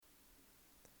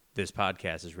This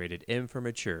podcast is rated M for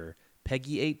mature,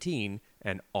 Peggy 18,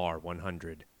 and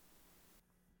R100.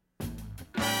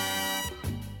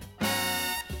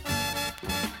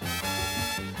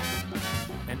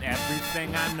 And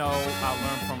everything I know, I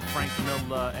learned from Frank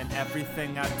Miller. And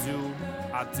everything I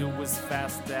do as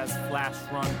fast as flash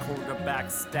run,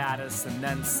 quarterback status, and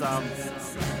then some.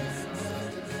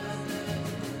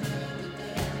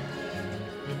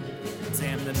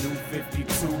 Damn, the new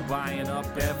 52, buying up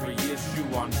every issue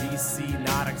on DC.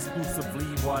 Not exclusively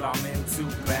what I'm into.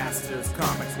 Bastards,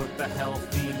 comics with the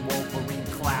healthy Wolverine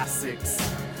classics.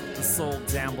 The soul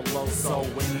down below, so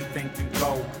anything can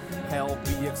go. Hell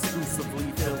be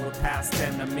exclusively filled with past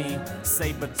enemy.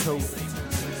 Sabretooth.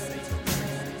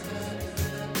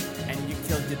 And you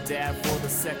killed your dad for the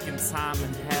second time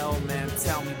in hell, man.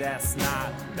 Tell me that's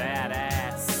not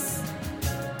badass.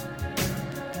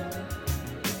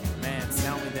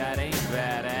 Tell me that ain't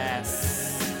badass.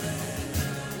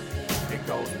 It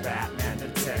goes Batman,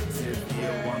 Detective,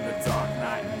 Year One, The Dark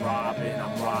Knight, and Robin.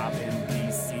 I'm robbing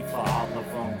DC for all of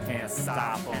them, can't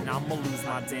stop them. And I'ma lose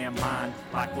my damn mind,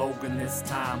 like Logan this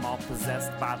time. All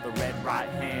possessed by the red right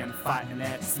hand, fighting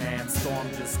X-Man. Storm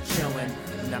just chilling,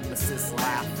 Nemesis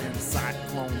laughing.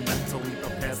 Cyclone mentally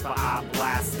prepares for eye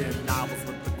blasting. Novels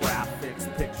with the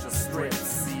graphics, picture strips.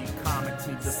 See, comics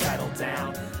need to settle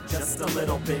down just a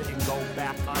little bit and go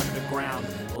back underground.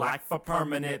 Like for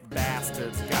permanent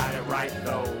bastards, got it right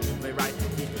though. They write to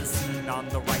keep the scene on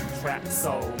the right track,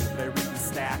 so they read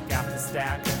stack after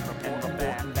stack and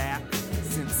reporting back.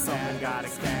 Since someone gotta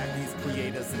keep these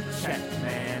creators in check,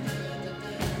 man.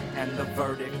 And the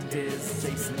verdict is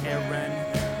Jason Aaron,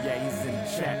 yeah, he's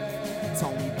in check.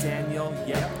 Tony Daniel,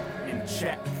 yep, in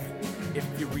check. If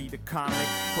you read a comic,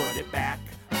 put it back.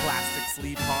 Plastic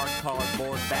sleeve, hard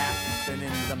cardboard back. Then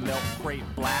in the milk crate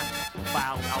black.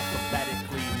 Filed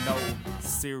alphabetically, no,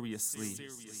 seriously.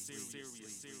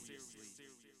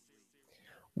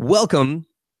 Welcome.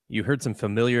 You heard some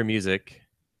familiar music,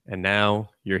 and now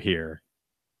you're here.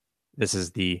 This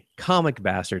is the Comic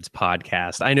Bastards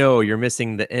podcast. I know you're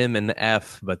missing the M and the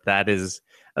F, but that is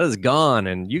gone,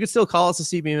 and you can still call us a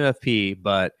CBMFP,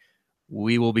 but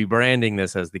we will be branding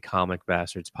this as the Comic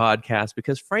Bastards podcast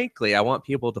because, frankly, I want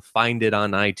people to find it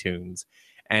on iTunes,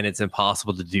 and it's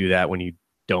impossible to do that when you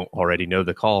don't already know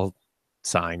the call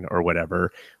sign or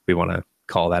whatever. We want to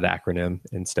call that acronym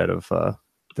instead of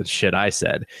the shit I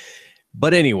said.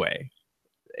 But anyway,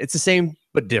 it's the same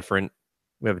but different.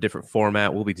 We have a different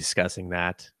format. We'll be discussing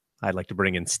that. I'd like to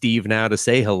bring in Steve now to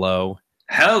say hello.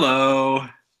 Hello.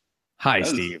 Hi,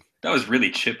 Steve. That was really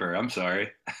chipper. I'm sorry.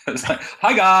 I was like,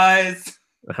 hi, guys.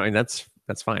 I mean, that's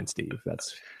fine, Steve.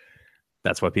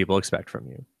 That's what people expect from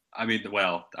you. I mean,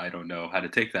 well, I don't know how to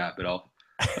take that, but I'll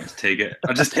just take it.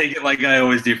 I'll just take it like I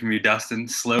always do from you, Dustin.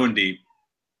 Slow and deep.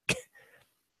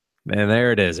 And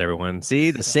there it is, everyone.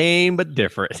 See, the same but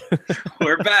different.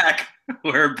 We're back.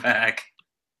 We're back.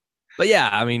 But yeah,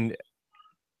 I mean,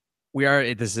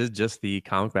 this is just the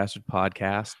Comic Bastard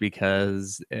podcast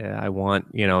because I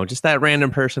want, just that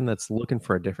random person that's looking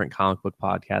for a different comic book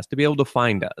podcast to be able to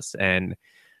find us, and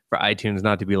for iTunes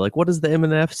not to be like, what does the M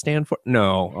and F stand for?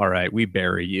 No. All right. We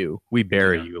bury you.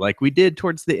 You like we did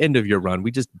towards the end of your run.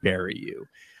 We just bury you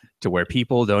to where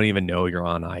people don't even know you're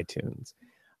on iTunes.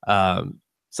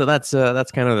 So that's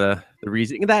kind of the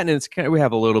reason that, and it's kind of, we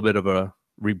have a little bit of a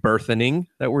rebirthing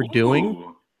that we're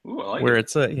doing. Ooh, I like where it.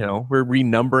 It's we're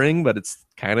renumbering, but it's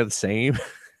kind of the same.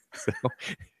 So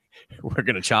we're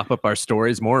going to chop up our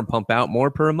stories more and pump out more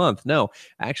per month. No,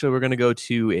 actually, we're going to go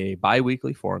to a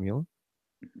bi-weekly formula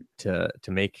to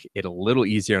make it a little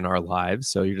easier in our lives.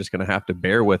 So you're just going to have to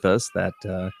bear with us that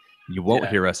you won't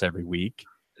hear us every week.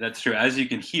 That's true. As you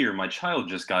can hear, my child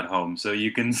just got home, so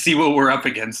you can see what we're up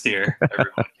against here,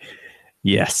 everyone.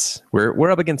 Yes,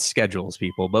 we're up against schedules,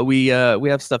 people, but we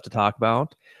have stuff to talk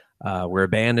about. We're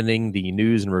abandoning the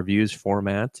news and reviews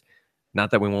format. Not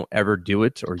that we won't ever do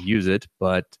it or use it,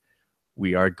 but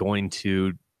we are going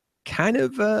to kind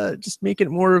of just make it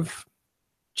more of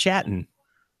chatting.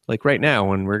 Like right now,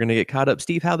 when we're going to get caught up.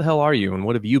 Steve, how the hell are you? And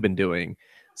what have you been doing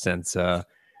since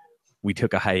we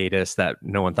took a hiatus that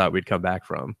no one thought we'd come back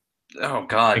from? Oh,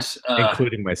 God.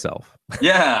 Including myself.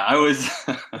 Yeah, I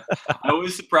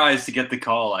was surprised to get the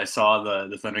call. I saw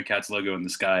the Thundercats logo in the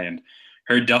sky and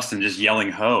heard Dustin just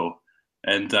yelling ho,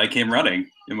 and I came running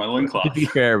in my loincloth. To be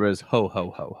fair, it was ho,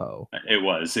 ho, ho, ho. It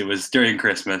was during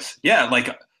Christmas. Yeah,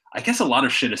 like, I guess a lot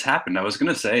of shit has happened. I was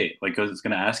going to say, like, I was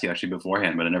going to ask you actually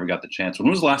beforehand, but I never got the chance. When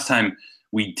was the last time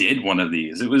we did one of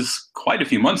these? It was quite a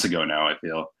few months ago now, I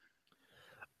feel.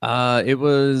 It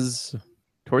was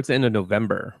towards the end of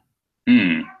November.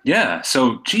 Yeah,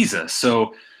 so, Jesus.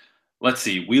 So, let's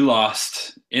see. We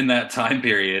lost in that time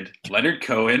period Leonard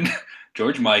Cohen,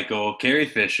 George Michael, Carrie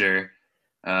Fisher.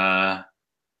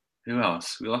 Who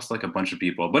else? We lost like a bunch of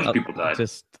people. A bunch of people died.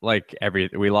 Just like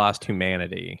we lost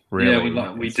humanity. Yeah, Really,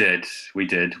 we did. We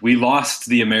did. We lost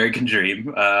the American dream.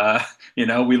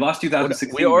 We lost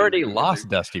 2016. We already lost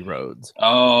Dusty Rhodes.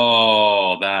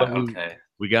 Oh, that But okay.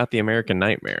 We got the American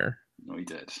Nightmare, We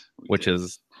did. which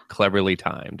is cleverly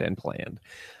timed and planned.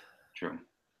 True.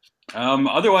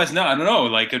 Otherwise, no, I don't know.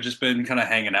 Like I've just been kind of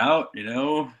hanging out.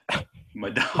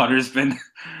 My daughter's been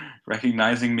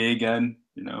recognizing me again.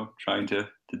 Trying to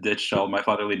ditch all my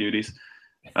fatherly duties.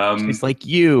 She's like,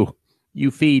 you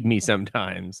feed me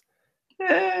sometimes.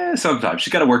 Yeah, sometimes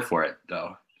she's got to work for it,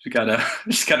 though. She's got to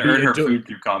earn her food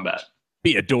through combat.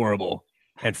 Be adorable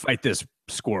and fight this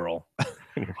squirrel.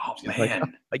 Oh man,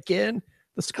 like, again,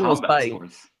 the squirrel's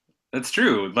biting. That's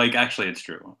true. Like actually, it's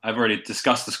true. I've already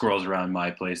discussed the squirrels around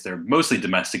my place. They're mostly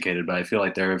domesticated, but I feel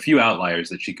like there are a few outliers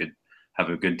that she could have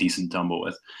a good, decent tumble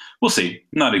with. We'll see.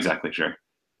 Not exactly sure.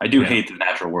 I do hate the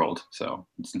natural world, so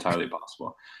it's entirely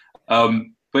possible.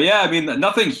 But yeah, I mean,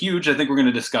 nothing huge. I think we're going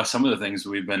to discuss some of the things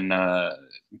we've been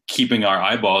keeping our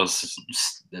eyeballs,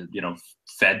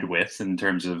 fed with in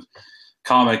terms of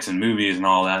comics and movies and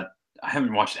all that. I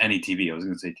haven't watched any TV. I was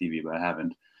going to say TV, but I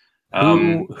haven't.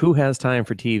 Who has time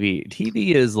for TV?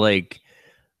 TV is like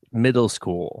middle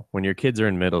school. When your kids are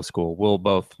in middle school, we'll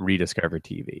both rediscover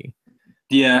TV.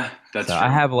 Yeah, that's true. I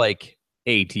have like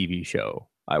a TV show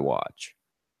I watch.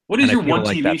 What is your one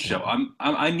TV show?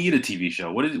 I need a TV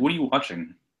show. What are you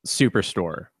watching?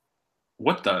 Superstore.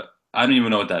 I don't even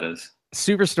know what that is.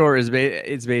 Superstore is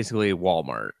it's basically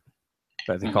Walmart,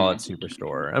 but they call it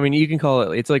Superstore. I mean, you can call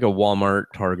it. It's like a Walmart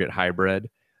Target hybrid,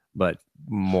 but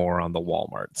more on the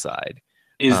Walmart side.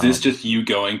 Is this just you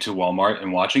going to Walmart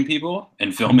and watching people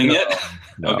and filming it?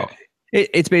 No. Okay.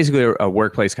 It's basically a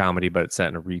workplace comedy, but it's set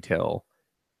in a retail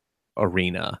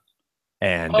arena,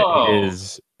 and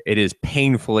it is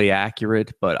painfully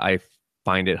accurate, but I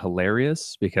find it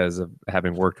hilarious because of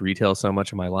having worked retail so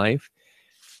much of my life.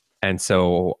 And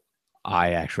so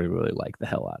I actually really like the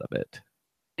hell out of it.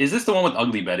 Is this the one with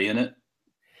Ugly Betty in it?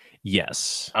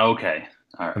 Yes. Okay.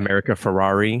 All right. America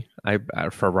Ferrari.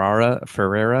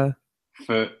 Ferrera.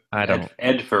 I don't.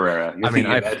 Ed Ferreira.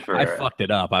 I fucked it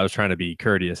up. I was trying to be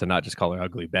courteous and not just call her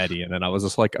Ugly Betty. And then I was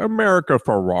just like, America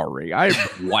Ferrari. I'm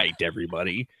white,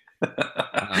 everybody.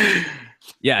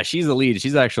 Yeah, she's the lead.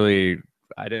 She's actually,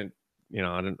 I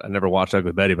never watched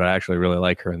Ugly Betty, but I actually really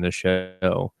like her in this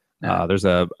show. There's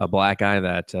a black guy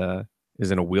that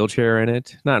is in a wheelchair in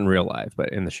it. Not in real life,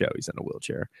 but in the show, he's in a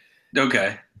wheelchair.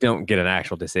 Okay. Don't get an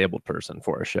actual disabled person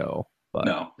for a show. But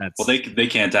no. Well, they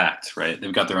can't act, right?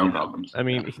 They've got their own problems. I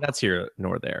mean, that's here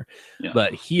nor there. Yeah.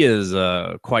 But he is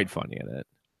quite funny in it.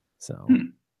 So.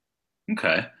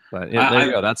 Okay. But there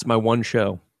you go. That's my one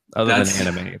show. Other than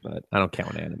anime, but I don't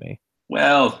count anime.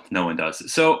 Well, no one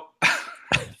does. So,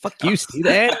 fuck you, Steve.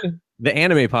 The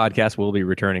anime podcast will be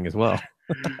returning as well.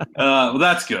 Well,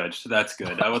 that's good. That's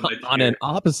good. I would like on an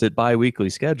opposite bi-weekly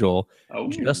schedule,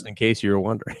 just in case you were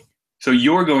wondering. So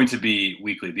you're going to be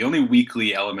weekly. The only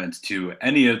weekly element to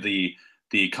any of the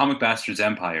Comic Bastards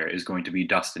Empire is going to be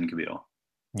Dustin Cabile.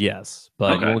 Yes,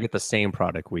 but you won't get the same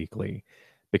product weekly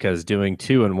because doing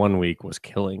 2 in 1 week was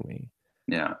killing me.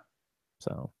 Yeah.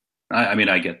 So. I mean,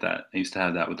 I get that. I used to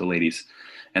have that with the ladies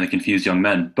and the confused young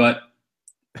men. But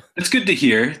it's good to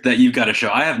hear that you've got a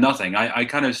show. I have nothing. I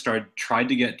kind of tried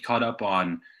to get caught up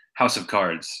on House of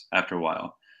Cards after a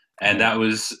while. And that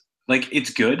was, like,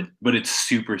 it's good, but it's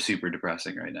super, super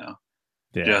depressing right now.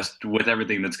 Yeah. Just with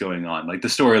everything that's going on. Like, the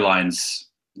storylines,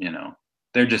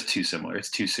 they're just too similar.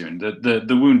 It's too soon. The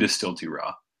wound is still too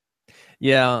raw.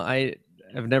 Yeah,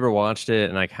 I've never watched it,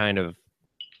 and I kind of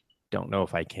don't know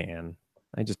if I can.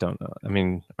 I just don't know. I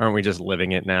mean, aren't we just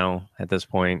living it now at this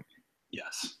point?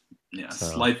 Yes.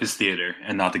 So. Life is theater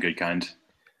and not the good kind.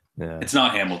 Yeah. It's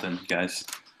not Hamilton, guys.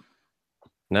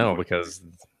 No, because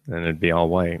then it'd be all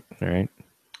white, right?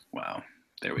 Wow.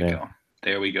 There we go.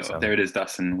 There we go. So. There it is,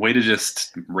 Dustin. Way to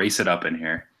just race it up in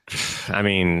here. I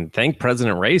mean, thank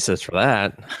President Racist for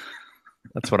that.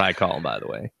 That's what I call him, by the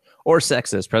way. Or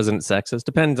sexist. President Sexist.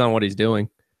 Depends on what he's doing.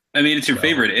 I mean, it's your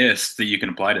favorite ist that you can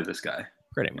apply to this guy.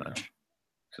 Pretty much.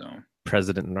 So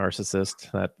President Narcissist,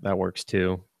 that works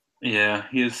too. Yeah,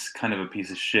 he is kind of a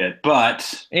piece of shit.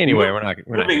 But anyway, we're not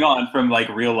moving on from like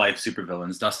real life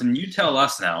supervillains. Dustin, you tell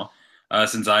us now,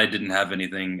 since I didn't have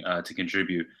anything to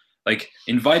contribute. Like,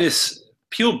 invite us,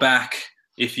 peel back,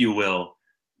 if you will,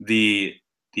 the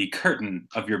curtain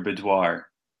of your boudoir.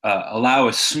 Allow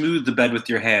us, smooth the bed with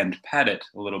your hand, pat it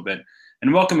a little bit,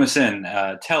 and welcome us in.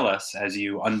 Tell us as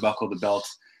you unbuckle the belt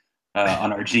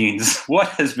on our jeans. What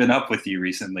has been up with you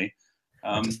recently?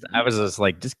 I was just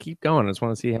like, just keep going. I just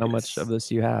want to see how much of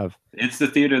this you have. It's the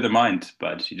theater of the mind,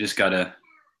 but you just gotta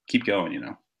keep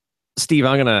going, Steve,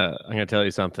 I'm gonna tell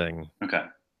you something Okay.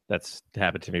 that's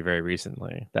happened to me very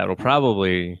recently that will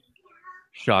probably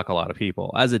shock a lot of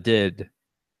people, as it did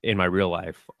in my real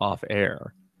life off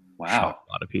air. Wow. Shock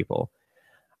a lot of people.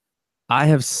 I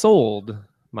have sold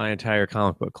my entire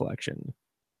comic book collection,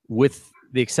 with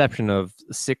the exception of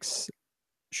 6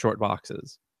 short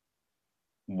boxes.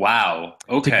 Wow.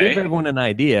 To Okay. give everyone an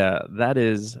idea, that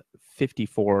is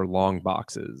 54 long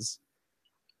boxes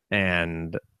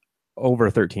and over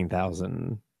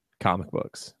 13,000 comic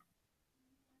books.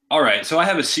 All right. So I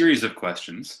have a series of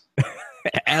questions.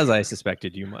 As I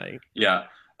suspected you might. Yeah.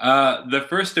 The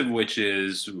first of which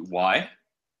is why?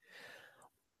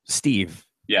 Steve.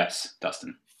 Yes,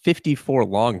 Dustin. 54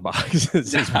 long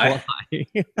boxes is why.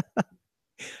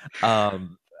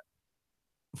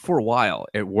 For a while,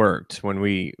 it worked when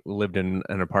we lived in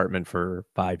an apartment for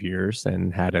 5 years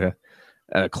and had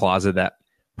a closet that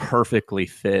perfectly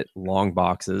fit long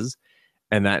boxes.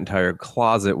 And that entire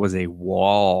closet was a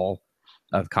wall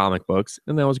of comic books.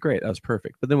 And that was great. That was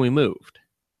perfect. But then we moved.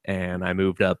 And I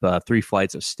moved up 3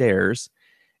 flights of stairs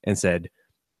and said,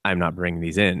 I'm not bringing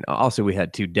these in. Also, we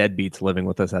had 2 deadbeats living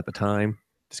with us at the time.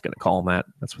 Just going to call them that.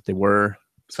 That's what they were.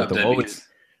 That's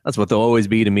what they'll always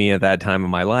be to me at that time of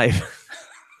my life.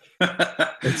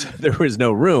 So there was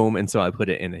no room. And so I put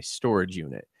it in a storage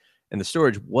unit. And the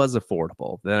storage was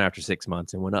affordable. Then after 6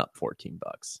 months, it went up $14.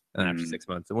 And after 6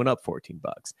 months, it went up $14.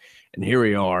 And here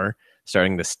we are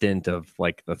starting the stint of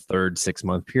like the third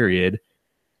 6-month period.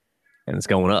 And it's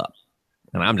going up.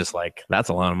 And I'm just like, that's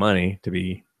a lot of money to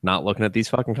be not looking at these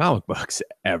fucking comic books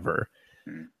ever.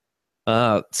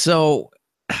 So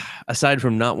aside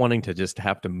from not wanting to just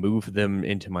have to move them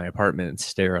into my apartment and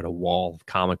stare at a wall of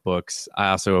comic books,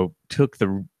 I also took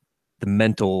the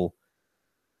mental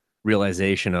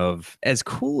realization of, as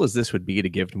cool as this would be to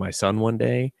give to my son one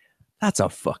day, that's a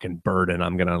fucking burden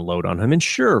I'm going to unload on him. And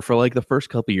sure, for like the first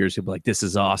couple of years, he'll be like, this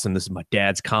is awesome. This is my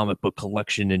dad's comic book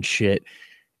collection and shit.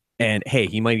 And hey,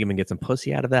 he might even get some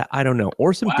pussy out of that. I don't know.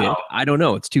 Or some dick. I don't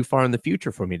know. It's too far in the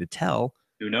future for me to tell.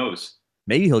 Who knows?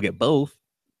 Maybe he'll get both.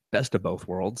 Best of both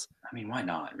worlds. I mean, why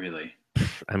not, really?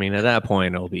 I mean, at that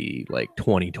point, it'll be like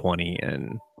 2020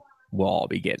 and we'll all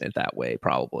be getting it that way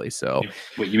probably. So,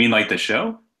 what, you mean like the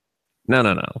show? No.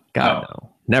 God,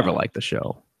 no. Never liked the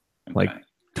show. Okay. Like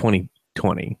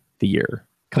 2020, the year.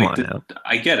 Come on now.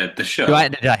 I get it. The show.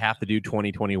 Did I have to do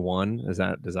 2021? Does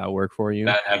that work for you?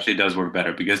 That actually does work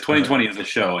better because 2020 is the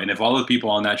show. And if all the people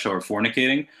on that show are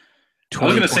fornicating, I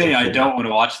was going to say I don't want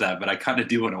to watch that, but I kind of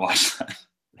do want to watch that.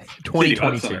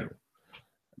 2022.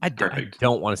 I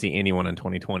don't want to see anyone in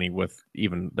 2020 with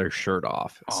even their shirt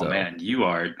off. Oh man, you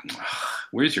are.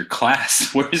 Where's your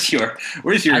class? Where's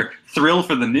your thrill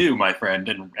for the new, my friend,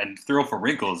 and thrill for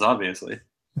wrinkles, obviously.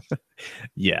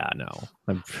 Yeah, no,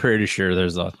 I'm pretty sure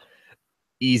there's a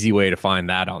easy way to find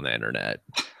that on the internet.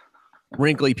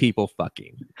 Wrinkly people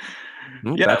fucking.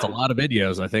 Yeah. That's a lot of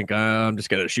videos. I think I'm just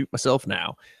gonna shoot myself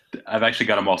now. I've actually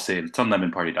got them all saved. It's on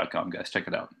lemonparty.com, guys. Check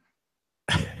it out.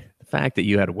 The fact that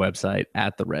you had a website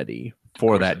at the ready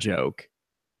for that joke,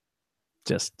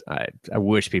 just I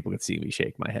wish people could see me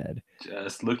shake my head.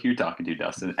 Just look who you're talking to,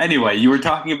 Dustin. Anyway, you were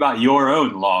talking about your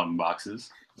own long boxes.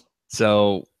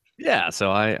 So yeah,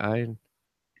 so I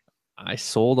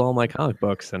sold all my comic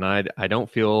books, and I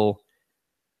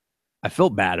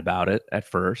felt bad about it at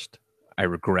first. I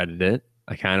regretted it.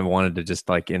 I kind of wanted to just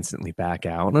like instantly back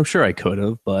out, and I'm sure I could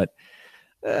have, but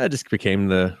I just became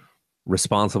the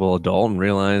responsible adult and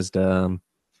realized,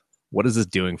 what is this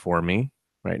doing for me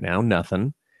right now?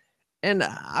 Nothing. And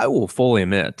I will fully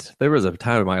admit, there was a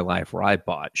time in my life where I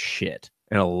bought shit,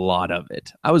 and a lot of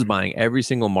it. I was buying every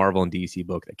single Marvel and DC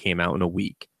book that came out in a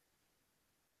week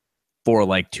for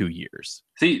like 2 years.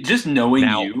 See, just knowing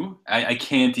you, I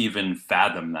can't even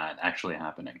fathom that actually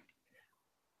happening.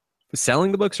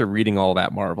 Selling the books or reading all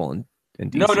that Marvel and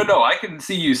DC? No. I can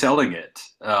see you selling it.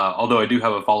 Although I do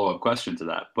have a follow-up question to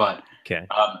that. But okay.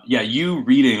 Yeah, you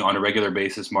reading on a regular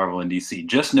basis Marvel and DC,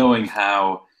 just knowing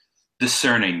how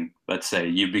discerning, let's say,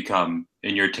 you've become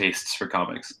in your tastes for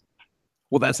comics.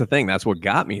 Well, that's the thing. That's what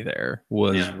got me there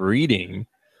was reading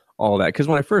all that. Because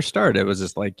when I first started, it was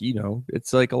just like,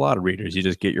 it's like a lot of readers. You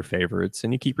just get your favorites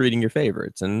and you keep reading your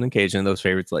favorites. And occasionally those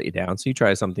favorites let you down. So you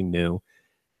try something new.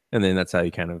 And then that's how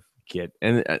you kind of get.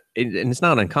 And it's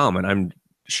not uncommon. I'm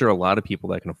sure a lot of people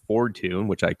that can afford to, and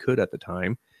which I could at the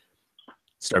time,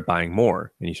 start buying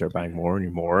more. And you start buying more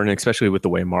and more. And especially with the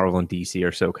way Marvel and DC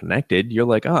are so connected, you're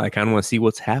like, oh, I kind of want to see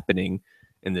what's happening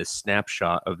in this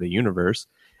snapshot of the universe.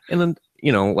 And then,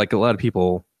 like a lot of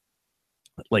people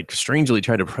like strangely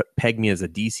try to peg me as a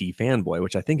DC fanboy,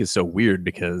 which I think is so weird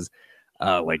because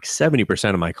like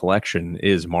 70% of my collection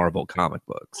is Marvel comic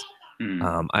books.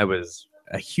 I was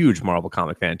a huge Marvel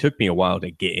comic fan. It took me a while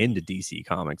to get into DC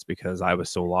comics because I was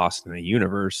so lost in the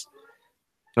universe.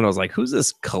 And I was like, who's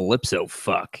this Calypso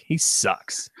fuck? He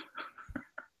sucks.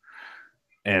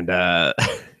 And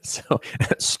so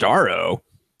Starro,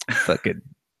 fucking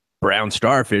brown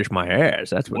starfish my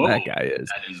ass. That's what that guy is.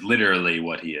 That is literally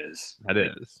what he is. That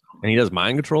is. And he does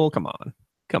mind control. Come on.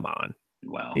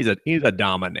 Well, he's a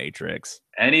dominatrix.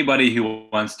 Anybody who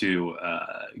wants to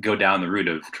go down the route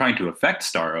of trying to affect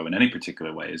Starro in any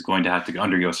particular way is going to have to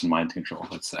undergo some mind control,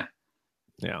 let's say.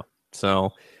 Yeah.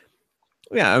 So,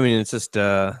 yeah, I mean, it's just,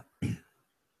 yeah,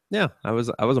 I was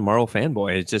a Marvel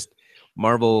fanboy. It's just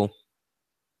Marvel,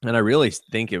 and I really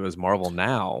think it was Marvel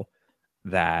Now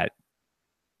that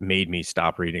made me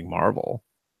stop reading Marvel.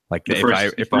 Like the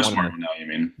first Marvel Now, you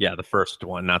mean? Yeah, the first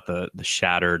one, not the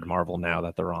shattered Marvel Now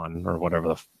that they're on, or whatever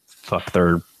the fuck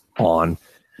they're on.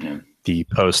 Yeah. The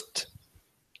post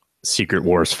Secret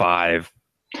Wars 5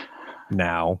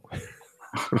 now,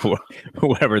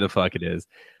 whatever the fuck it is.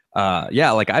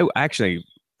 Yeah, like I actually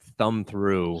thumbed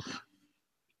through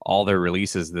all their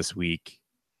releases this week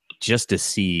just to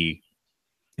see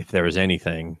if there was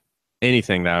anything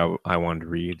that I wanted to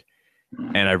read.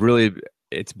 And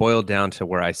it's boiled down to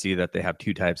where I see that they have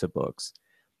two types of books.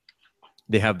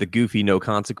 They have the goofy no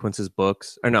consequences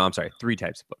books, or no, I'm sorry, three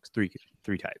types of books,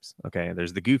 three types. Okay.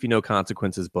 There's the goofy no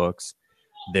consequences books.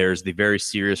 There's the very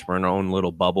serious, we're in our own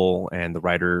little bubble and the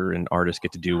writer and artist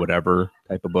get to do whatever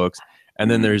type of books. And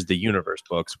then there's the universe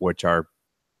books, which are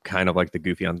kind of like the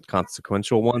goofy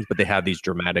unconsequential ones, but they have these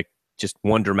dramatic, just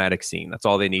one dramatic scene. That's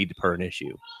all they need per an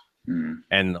issue.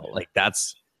 And like,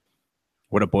 that's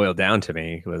what it boiled down to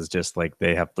me, was just like,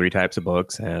 they have three types of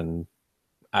books and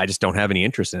I just don't have any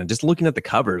interest in it. Just looking at the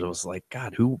covers, I was like,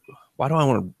 God, why do I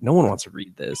want to, no one wants to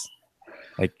read this.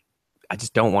 Like, I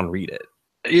just don't want to read it.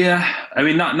 Yeah, I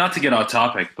mean, not to get off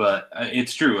topic, but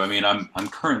it's true. I mean, I'm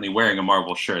currently wearing a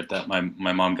Marvel shirt that my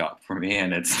mom got for me,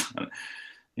 and it's,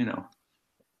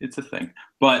 it's a thing.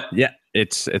 But yeah,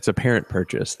 it's a parent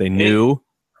purchase. They knew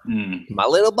my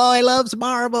little boy loves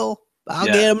Marvel. I'll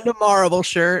get him the Marvel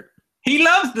shirt. He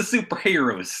loves the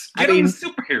superheroes. Get him the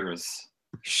superheroes.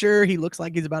 Sure, he looks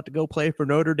like he's about to go play for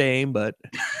Notre Dame, but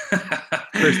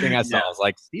first thing I saw, I was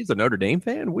like, he's a Notre Dame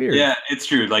fan? Weird. Yeah, it's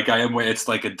true. Like it's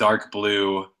like a dark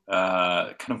blue,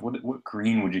 kind of what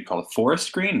green would you call it?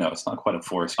 Forest green? No, it's not quite a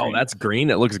forest green. Oh, that's green?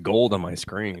 It looks gold on my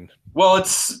screen. Well,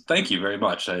 thank you very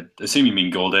much. I assume you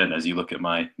mean golden as you look at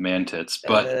my man tits,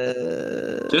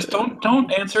 but just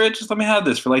don't answer it. Just let me have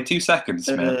this for like 2 seconds,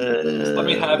 man. Just let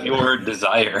me have your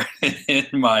desire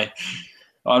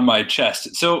on my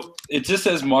chest. So it just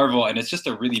says Marvel, and it's just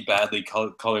a really badly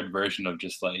colored version of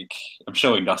just like, I'm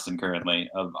showing Dustin currently,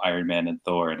 of Iron Man and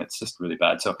Thor, and it's just really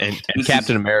bad. So and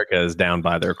Captain America is down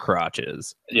by their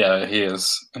crotches. Yeah, he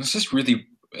is. And it's just really,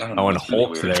 I don't know. Oh, and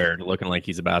Hulk's really there looking like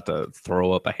he's about to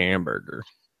throw up a hamburger.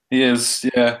 He is,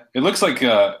 yeah. It looks like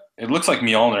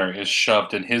Mjolnir is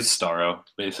shoved in his Starro,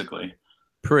 basically.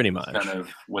 Pretty much. That's kind of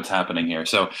what's happening here.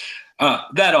 So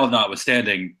that all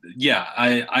notwithstanding, yeah,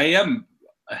 I am,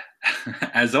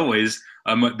 as always,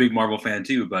 I'm a big Marvel fan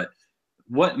too, but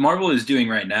what Marvel is doing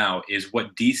right now is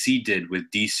what DC did with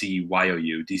DCU,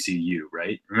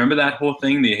 right? Remember that whole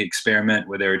thing, the experiment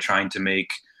where they were trying to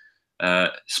make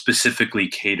specifically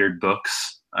catered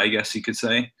books, I guess you could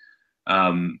say,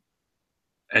 and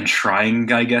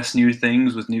trying, I guess, new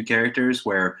things with new characters,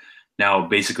 where now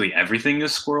basically everything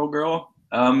is Squirrel Girl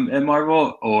in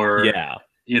Marvel, or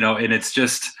and it's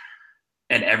just,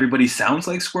 and everybody sounds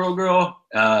like Squirrel Girl,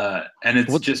 and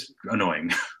it's just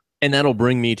annoying. And that'll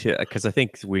bring me to, because I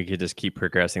think we could just keep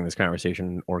progressing this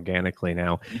conversation organically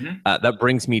now. That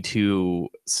brings me to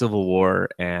Civil War,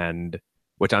 and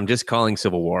which I'm just calling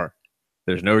Civil War.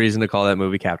 There's no reason to call that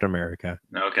movie Captain America.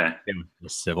 Okay.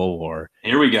 Civil War.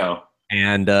 Here we go.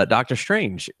 And Doctor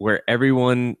Strange, where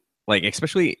everyone, like,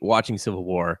 especially watching Civil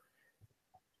War,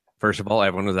 first of all,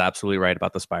 everyone was absolutely right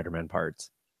about the Spider-Man parts.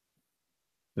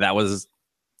 That was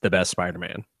the best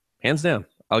Spider-Man. Hands down.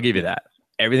 I'll give you that.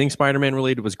 Everything Spider-Man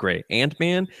related was great.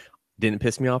 Ant-Man didn't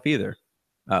piss me off either.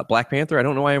 Black Panther, I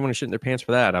don't know why everyone shit in their pants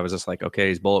for that. I was just like, okay,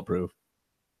 he's bulletproof.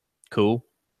 Cool.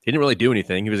 He didn't really do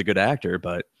anything. He was a good actor,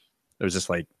 but it was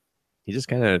just like, he just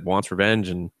kind of wants revenge,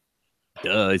 and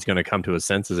he's going to come to his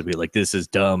senses and be like, this is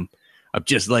dumb. I'm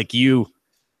just like you,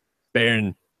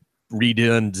 Baron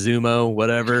redone Zumo,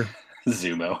 whatever.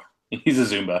 Zumo. He's a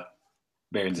Zumba.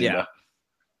 Baron Zumba.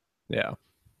 Yeah.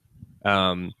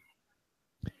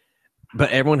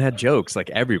 But everyone had jokes, like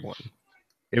everyone.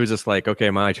 It was just like, okay,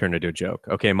 my turn to do a joke.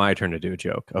 Okay, my turn to do a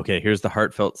joke. Okay, here's the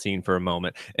heartfelt scene for a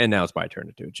moment, and now it's my turn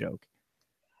to do a joke.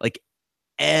 Like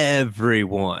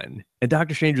everyone. And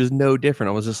Doctor Strange was no different.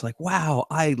 I was just like, wow,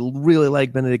 I really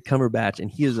like Benedict Cumberbatch, and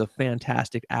he is a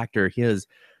fantastic actor. He is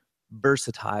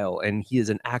versatile, and he is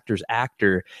an actor's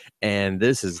actor. And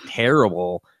this is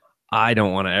terrible. I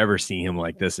don't want to ever see him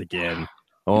like this again.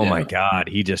 Oh my God.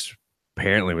 He just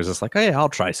apparently was just like, hey, I'll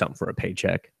try something for a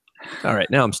paycheck. All right,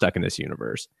 now I'm stuck in this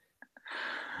universe.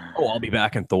 Oh, I'll be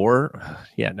back in Thor.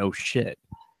 Yeah, no shit.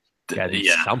 Gotta do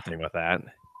something with that.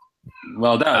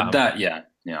 Well, yeah,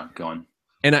 go on.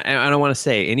 And I don't want to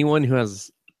say anyone who has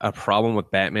a problem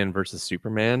with Batman versus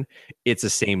Superman, it's the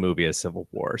same movie as Civil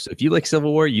War. So if you like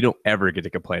Civil War, you don't ever get to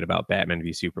complain about Batman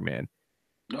v Superman.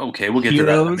 Okay, we'll get to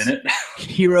that in a minute.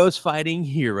 Heroes fighting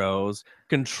heroes,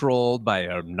 controlled by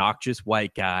an obnoxious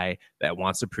white guy that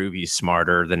wants to prove he's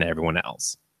smarter than everyone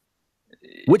else.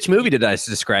 Which movie did I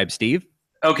describe, Steve?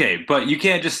 Okay, but you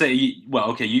can't just say, well,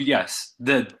 okay, yes,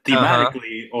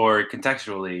 thematically or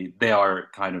contextually, they are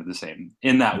kind of the same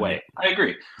in that way. I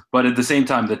agree. But at the same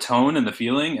time, the tone and the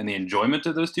feeling and the enjoyment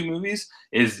of those two movies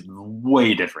is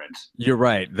way different. You're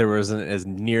right. There wasn't as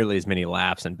nearly as many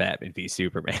laughs in Batman v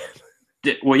Superman.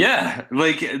 Well, yeah,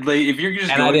 like if you're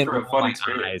just going for a fun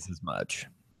experience, as much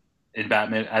in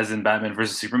Batman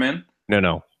versus Superman.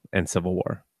 No, and Civil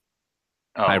War.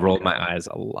 Oh, I rolled my eyes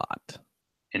a lot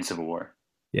in Civil War.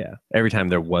 Yeah, every time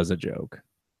there was a joke.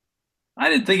 I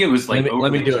didn't think it was like.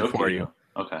 Let me do it for you.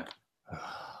 Okay.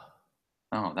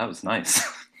 Oh, that was nice.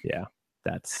 Yeah,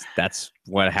 that's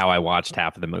how I watched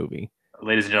half of the movie.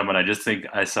 Ladies and gentlemen, I just think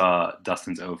I saw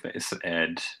Dustin's O face,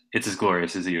 and it's as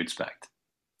glorious as you expect.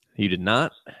 You did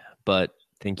not, but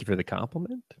thank you for the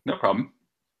compliment. No problem.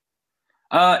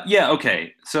 Yeah.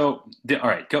 Okay. So, all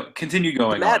right. Continue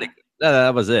going.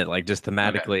 That was it. Like just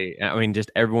thematically. Okay. I mean,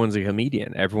 just everyone's a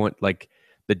comedian. Everyone like.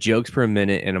 The jokes per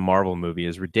minute in a Marvel movie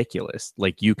is ridiculous.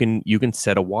 Like you can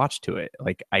set a watch to it.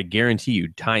 Like I guarantee you,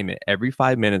 time it. Every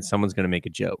 5 minutes, someone's going to make a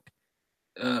joke.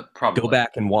 Probably. Go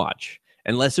back and watch.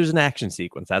 Unless there's an action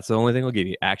sequence. That's the only thing I'll give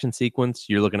you. Action sequence,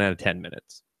 you're looking at 10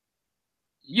 minutes.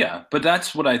 Yeah, but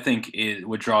that's what I think is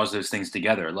what draws those things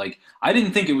together. Like I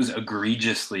didn't think it was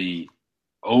egregiously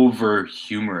over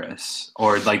humorous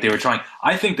or like they were trying.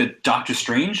 I think that Doctor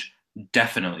Strange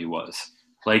definitely was.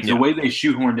 Like the way they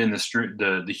shoehorned in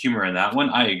the humor in that one,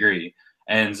 I agree.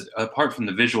 And apart from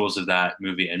the visuals of that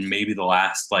movie and maybe the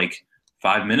last like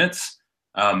 5 minutes,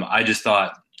 I just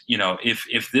thought,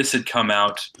 if this had come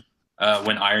out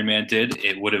when Iron Man did,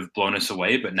 it would have blown us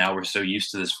away. But now we're so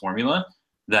used to this formula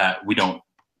that we don't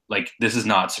like. This is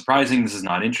not surprising. This is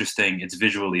not interesting. It's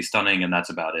visually stunning, and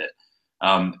that's about it.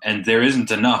 And there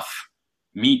isn't enough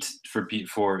meat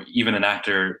for even an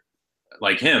actor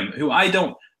like him, who I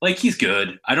don't. Like he's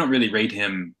good. I don't really rate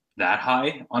him that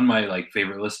high on my like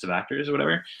favorite list of actors or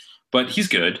whatever, but he's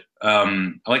good.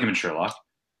 I like him in Sherlock,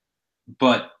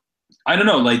 but I don't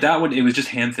know. Like that one, it was just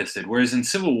ham-fisted. Whereas in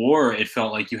Civil War, it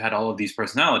felt like you had all of these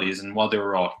personalities, and while they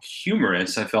were all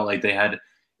humorous, I felt like they had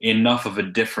enough of a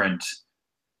different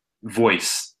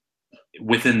voice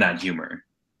within that humor,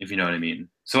 if you know what I mean.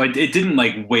 So it didn't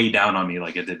like weigh down on me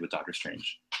like it did with Doctor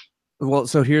Strange. Well,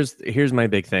 so here's my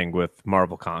big thing with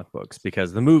Marvel comic books,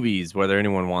 because the movies, whether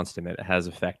anyone wants to admit it, has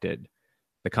affected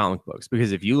the comic books.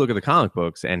 Because if you look at the comic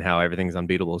books and how everything's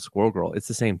unbeatable Squirrel Girl, it's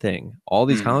the same thing. All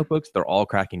these comic books, they're all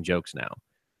cracking jokes now.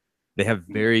 They have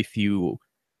very few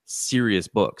serious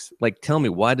books. Like, tell me,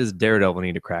 why does Daredevil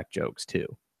need to crack jokes too?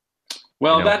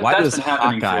 Well, that's been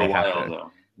happening for a while,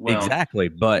 though. Well, exactly,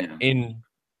 but in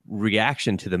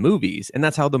reaction to the movies, and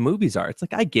that's how the movies are. It's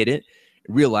like, I get it.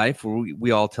 Real life,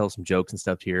 we all tell some jokes and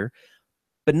stuff here,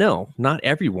 but no, not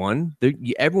everyone.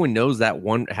 Everyone knows that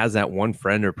one has that one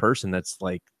friend or person that's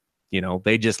like,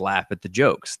 they just laugh at the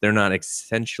jokes. They're not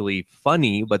essentially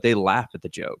funny, but they laugh at the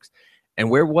jokes. And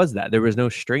where was that? There was no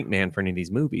straight man for any of these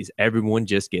movies. Everyone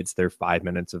just gets their 5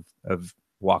 minutes of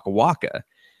Waka Waka.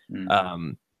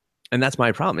 And that's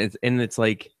my problem. It's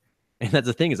like, and that's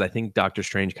the thing is I think Doctor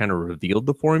Strange kind of revealed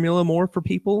the formula more for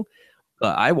people.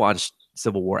 I watched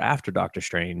Civil War after Doctor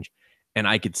Strange, and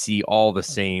I could see all the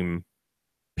same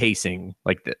pacing.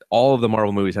 Like all of the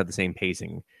Marvel movies had the same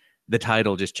pacing. The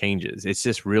title just changes. It's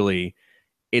just really,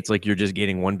 it's like you're just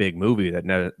getting one big movie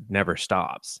that never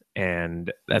stops.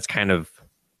 And that's kind of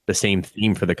the same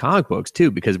theme for the comic books too,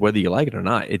 because whether you like it or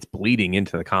not, it's bleeding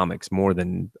into the comics more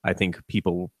than I think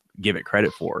people give it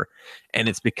credit for. And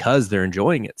it's because they're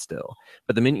enjoying it still.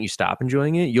 But the minute you stop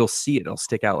enjoying it, you'll see it. It'll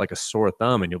stick out like a sore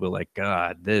thumb, and you'll be like,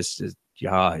 God,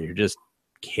 you're just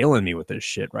killing me with this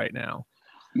shit right now.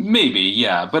 Maybe,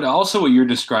 yeah. But also what you're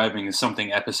describing is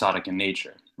something episodic in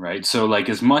nature, right? So like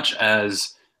as much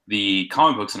as the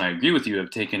comic books, and I agree with you, have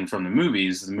taken from the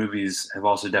movies have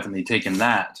also definitely taken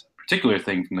that particular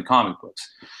thing from the comic books,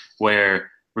 where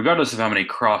regardless of how many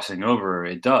crossing over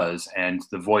it does, and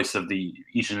the voice of the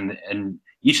each and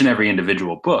every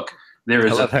individual book, there I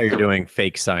is a love how you're doing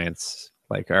fake science,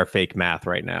 like our fake math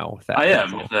right now with that I am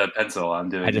pencil. with the pencil. I'm I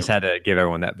doing just it. had to give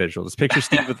everyone that visual. Just picture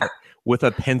Steve with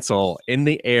a pencil in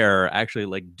the air, actually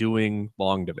like doing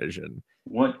long division.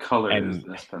 What color is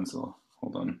And this pencil?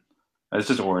 Hold on. It's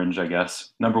just orange, I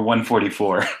guess. Number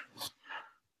 144. That's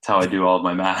how I do all of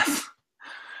my math.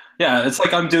 Yeah, it's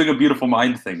like I'm doing a beautiful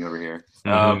mind thing over here.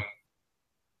 Mhm.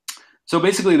 So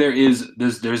basically, there's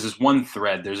this one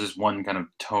thread, there's this one kind of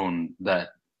tone that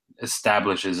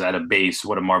establishes at a base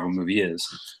what a Marvel movie is.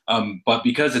 But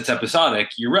because it's episodic,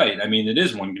 you're right. I mean, it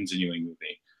is one continuing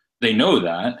movie. They know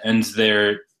that, and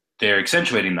they're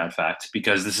accentuating that fact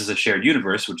because this is a shared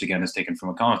universe, which again is taken from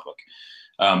a comic book,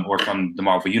 or from the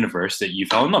Marvel universe that you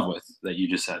fell in love with, that you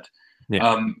just said.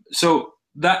 Yeah. So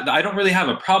that I don't really have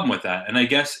a problem with that, and I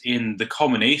guess in the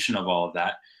culmination of all of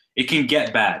that, it can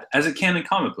get bad, as it can in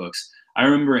comic books. I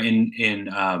remember in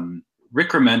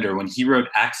Rick Remender when he wrote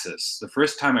Axis. The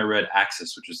first time I read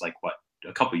Axis, which was like what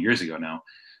a couple years ago now,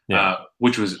 Yeah.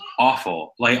 which was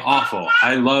awful, like awful.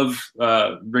 I love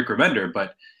Rick Remender,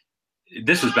 but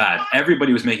this was bad.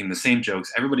 Everybody was making the same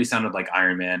jokes. Everybody sounded like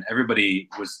Iron Man. Everybody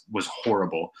was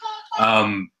horrible.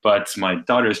 But my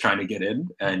daughter is trying to get in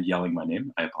and yelling my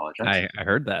name. I apologize. I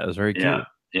heard that. It was very Yeah,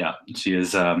 cute. yeah. She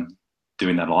is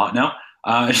doing that a lot now.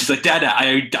 She's like, Dada,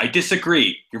 I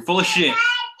disagree. You're full of shit.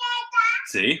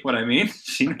 See what I mean?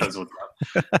 She knows what's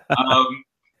up.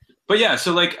 But yeah,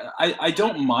 so like I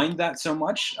don't mind that so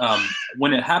much.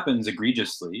 When it happens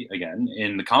egregiously, again,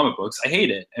 in the comic books, I hate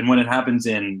it. And when it happens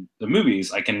in the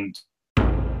movies, I can.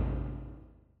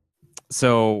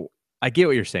 So I get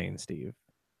what you're saying, Steve.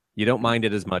 You don't mind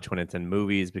it as much when it's in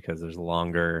movies because there's a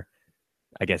longer,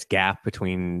 I guess, gap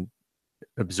between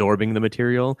absorbing the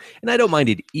material. And I don't mind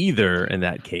it either in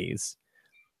that case.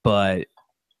 But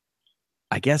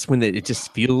I guess when it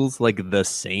just feels like the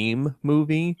same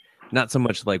movie, not so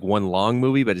much like one long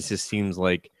movie, but it just seems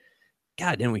like,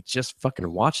 God, didn't we just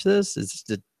fucking watch this? It's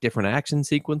just a different action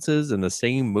sequences in the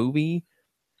same movie.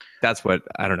 That's what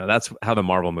I don't know. That's how the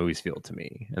Marvel movies feel to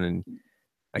me. And then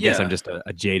I guess I'm Yeah. just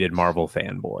a jaded Marvel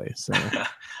fanboy. So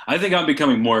I think I'm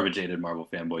becoming more of a jaded Marvel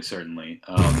fanboy, certainly.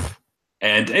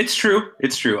 And it's true.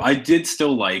 It's true. I did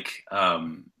still like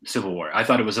Civil War. I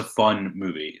thought it was a fun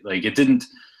movie. Like it didn't.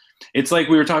 It's like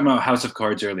we were talking about House of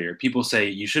Cards earlier. People say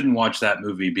you shouldn't watch that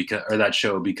movie because or that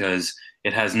show because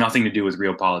it has nothing to do with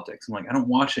real politics. I'm like, I don't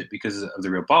watch it because of the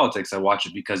real politics. I watch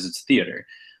it because it's theater.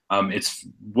 It's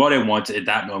what I want at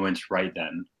that moment right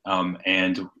then.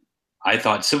 And I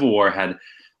thought Civil War had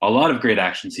a lot of great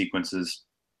action sequences,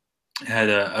 had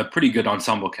a pretty good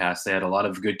ensemble cast. They had a lot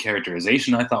of good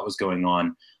characterization I thought was going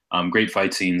on. Great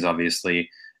fight scenes, obviously,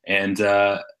 and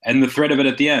the thread of it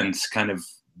at the end, kind of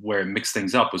where it mixed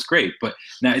things up, was great. But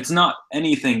now it's not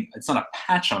anything. It's not a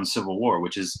patch on Civil War,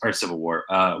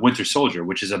 Winter Soldier,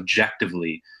 which is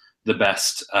objectively the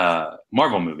best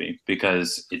Marvel movie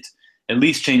because it at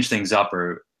least changed things up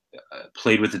or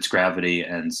played with its gravity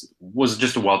and was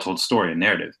just a well-told story and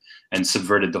narrative and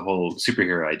subverted the whole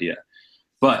superhero idea.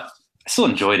 But I still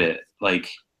enjoyed it. Like,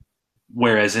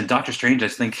 whereas in Doctor Strange, I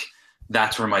think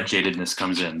that's where my jadedness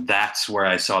comes in. That's where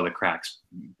I saw the cracks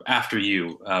after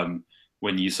you,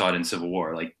 when you saw it in Civil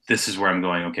War. Like, this is where I'm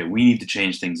going, okay, we need to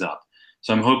change things up.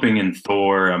 So I'm hoping in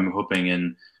Thor, I'm hoping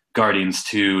in Guardians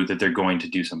 2 that they're going to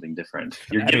do something different.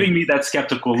 You're giving me that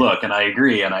skeptical look, and I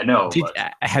agree, and I know.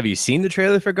 have you seen the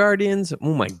trailer for Guardians?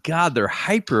 Oh my God, they're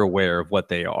hyper aware of what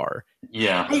they are.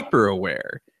 Yeah. Hyper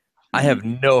aware. I have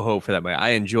no hope for that movie. I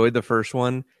enjoyed the first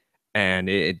one, and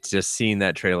it just seeing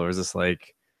that trailer was just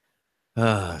like,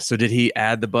 so did he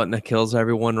add the button that kills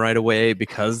everyone right away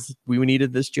because we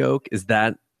needed this joke? Is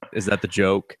that the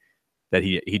joke that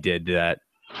he did that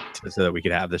so that we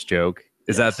could have this joke?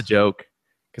 Is that the joke?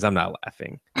 Because I'm not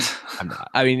laughing. I'm not.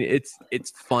 I mean, it's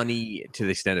funny to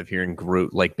the extent of hearing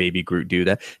Groot, like baby Groot, do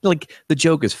that. Like the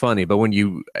joke is funny, but when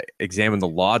you examine the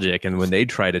logic and when they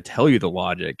try to tell you the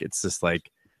logic, it's just like,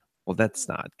 well, that's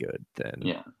not good. Then,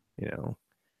 Yeah. you know,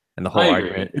 and the whole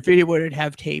argument. If he wouldn't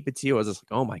have tape, it's you. I was just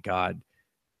like, oh my God,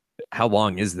 how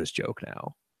long is this joke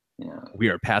now? Yeah. We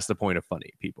are past the point of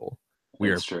funny, people. We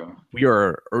That's true. We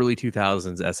are early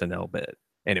 2000s SNL bit.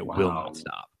 and it will Wow. not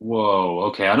stop. Whoa.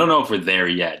 Okay. I don't know if we're there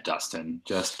yet, Dustin.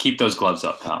 Just keep those gloves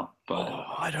up, pal. But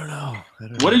I don't know.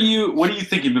 what are you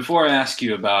thinking? Before I ask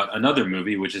you about another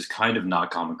movie, which is kind of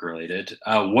not comic related,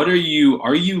 what are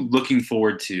you looking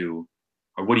forward to,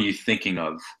 or what are you thinking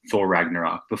of Thor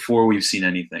Ragnarok before we've seen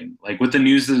anything? Like with the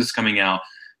news that is coming out,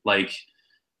 like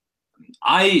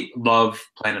I love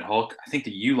Planet Hulk. I think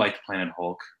that you liked Planet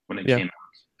Hulk when it Yeah. came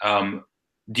out.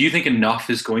 Do you think enough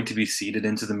is going to be seeded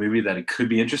into the movie that it could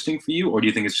be interesting for you, or do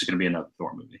you think it's just going to be another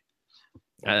Thor movie?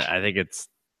 I think it's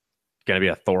going to be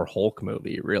a Thor Hulk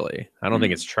movie, really. I don't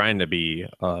think it's trying to be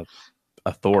a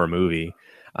Thor movie.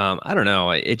 I don't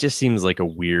know. It just seems like a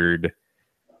weird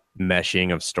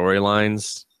meshing of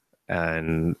storylines.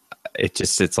 And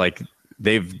it's like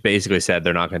they've basically said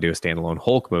they're not going to do a standalone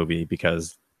Hulk movie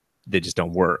because they just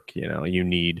don't work. You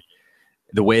need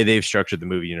the way they've structured the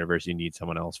movie universe. You need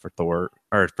someone else for Thor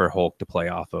or for Hulk to play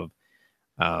off of.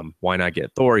 Why not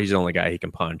get Thor? He's the only guy he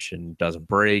can punch and doesn't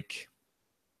break.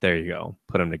 There you go.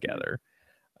 Put them together.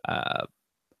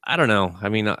 I don't know. I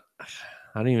mean, I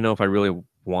don't even know if I really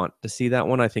want to see that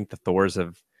one. I think the Thors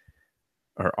are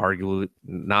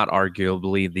not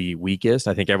arguably the weakest.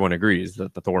 I think everyone agrees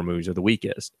that the Thor movies are the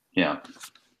weakest. Yeah.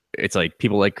 It's like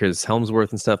people like Chris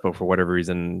Helmsworth and stuff, but for whatever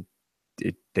reason,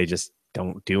 they just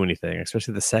don't do anything,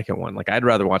 especially the second one. Like, I'd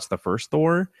rather watch the first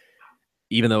Thor,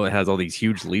 even though it has all these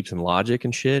huge leaps in logic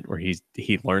and shit, where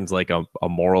he learns like a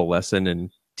moral lesson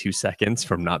in 2 seconds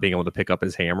from not being able to pick up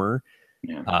his hammer.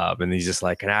 Yeah. And he's just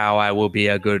like, now I will be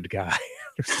a good guy.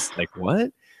 It's just like,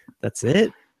 what? That's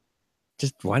it?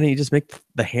 Just why don't you just make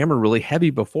the hammer really heavy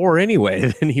before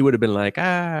anyway? Then he would have been like,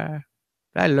 I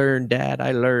learned, Dad.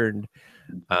 I learned.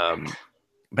 But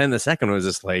then the second one was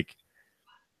just like,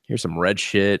 here's some red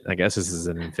shit. I guess this is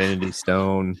an Infinity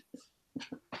Stone.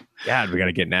 God, we got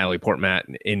to get Natalie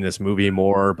Portman in this movie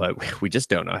more, but we just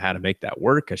don't know how to make that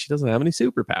work because she doesn't have any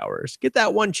superpowers. Get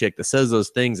that one chick that says those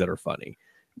things that are funny,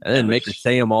 and then make her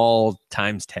say them all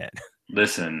times 10.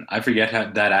 Listen, I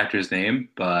forget that actor's name,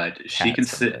 but she can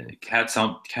sit. Cat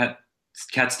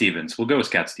Stevens. We'll go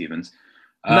with Cat Stevens.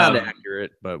 Not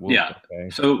accurate, but yeah. Okay.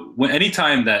 So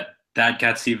anytime that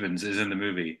Cat Stevens is in the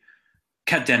movie,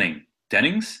 Kat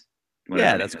Dennings.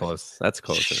 Yeah, that's close. That's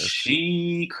close.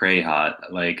 She cray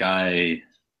hot. Like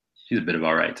she's a bit of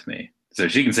all right to me. So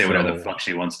she can say whatever the fuck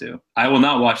she wants to. I will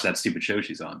not watch that stupid show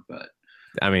she's on, but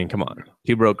I mean, come on.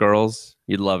 Two Broke Girls,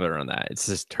 you'd love her on that. It's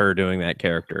just her doing that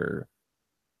character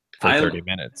for 30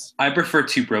 minutes. I prefer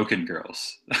Two Broken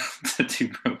Girls to Two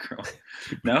Broke Girls.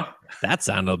 No? That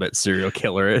sounded a bit serial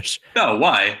killer-ish. No,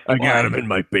 why? I got him in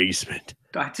my basement.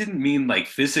 I didn't mean like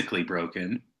physically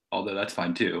broken, although that's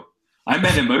fine too. I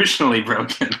meant emotionally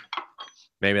broken.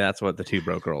 Maybe that's what the Two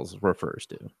Broke Girls refers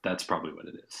to. That's probably what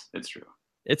it is. It's true.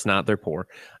 It's not. They're poor.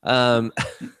 Yeah,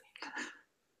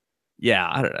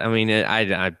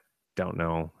 I don't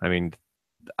know. I mean,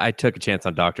 I took a chance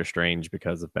on Doctor Strange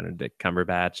because of Benedict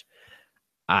Cumberbatch.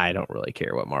 I don't really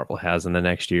care what Marvel has in the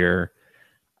next year.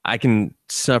 I can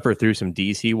suffer through some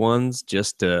DC ones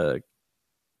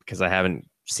because I haven't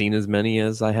seen as many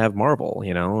as I have Marvel,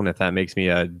 and if that makes me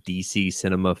a DC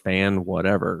cinema fan,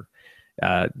 whatever.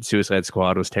 Suicide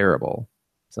Squad was terrible.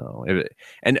 So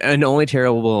and only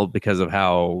terrible because of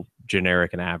how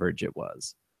generic and average it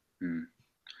was.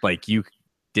 Like, you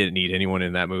didn't need anyone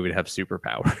in that movie to have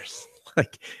superpowers.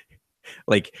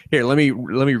 like here, let me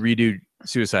redo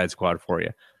Suicide Squad for you.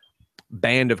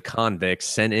 Band of convicts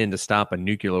sent in to stop a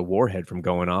nuclear warhead from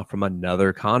going off from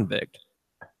another convict.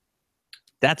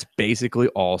 That's basically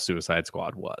all Suicide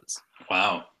Squad was.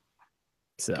 Wow.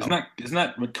 So isn't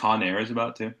that what Con Air is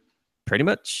about too? Pretty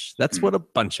much. That's what a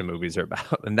bunch of movies are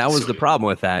about. And that was the problem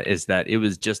with that, is that it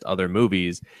was just other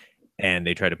movies and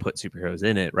they tried to put superheroes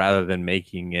in it rather than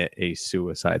making it a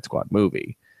Suicide Squad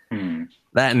movie.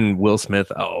 That and Will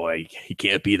Smith, he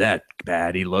can't be that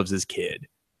bad. He loves his kid.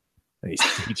 And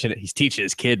he's teaching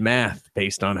his kid math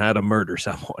based on how to murder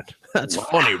someone. That's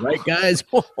funny, right, guys?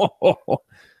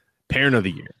 Parent of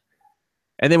the year.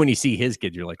 And then when you see his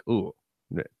kid, you're like, ooh,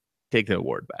 take the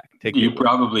award back. You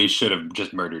probably should have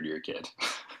just murdered your kid.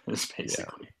 That's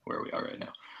basically where we are right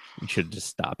now. You should just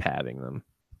stop having them.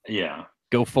 Yeah.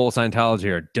 Go full Scientology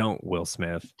or don't, Will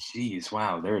Smith. Jeez,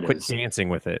 wow, there it is. Quit dancing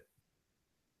with it.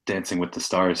 Dancing with the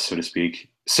stars, so to speak.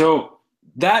 So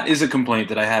that is a complaint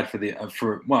that I had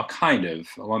kind of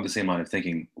along the same line of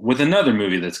thinking with another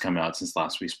movie that's come out since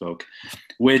last we spoke,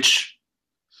 I'm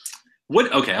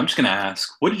just going to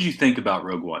ask, what did you think about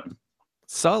Rogue One?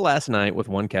 Saw last night with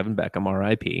one Kevin Beckham,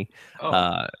 R.I.P.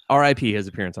 R.I.P. his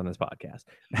appearance on this podcast.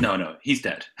 No, he's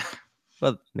dead.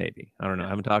 Well, maybe. I don't know. I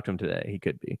haven't talked to him today. He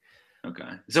could be. Okay.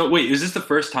 So wait, is this the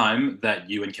first time that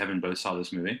you and Kevin both saw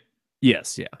this movie?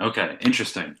 Yes, yeah. Okay,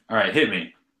 interesting. All right, hit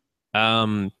me.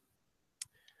 Um,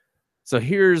 so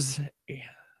here's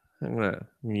I'm gonna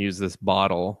use this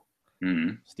bottle,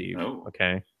 Hmm. Steve. Oh,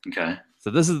 Okay. okay. So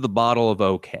this is the bottle of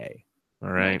OK. All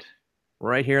right.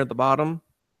 Right here at the bottom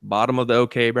of the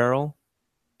OK barrel,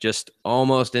 just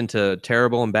almost into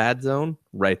terrible and bad zone,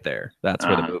 right there. That's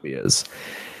where the Uh, movie is.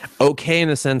 Okay in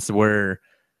the sense where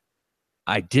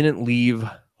I didn't leave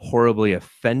horribly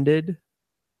offended,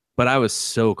 but I was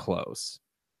so close.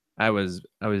 I was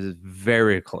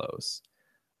very close.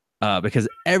 Because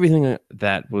everything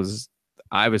that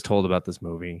I was told about this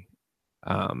movie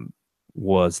um,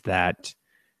 was that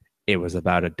it was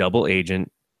about a double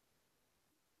agent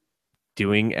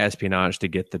doing espionage to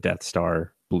get the Death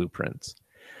Star blueprints.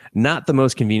 Not the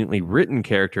most conveniently written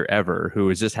character ever, who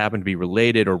has just happened to be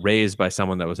related or raised by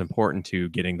someone that was important to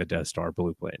getting the Death Star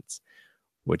blueprints,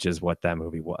 which is what that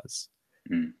movie was.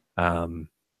 mm. Um,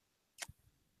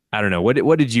 I don't know.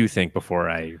 What did you think before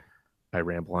I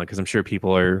ramble on? Because I'm sure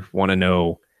people want to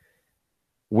know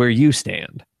where you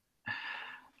stand.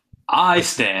 I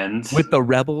stand With the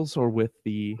rebels or with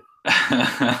the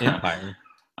Empire?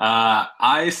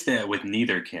 I stand with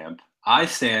neither camp. I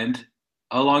stand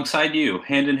alongside you,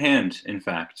 hand in hand, in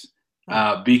fact,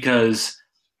 because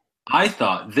I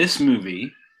thought this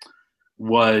movie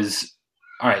was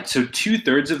all right. So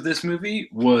 2/3 of this movie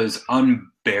was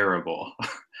unbearable.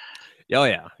 Oh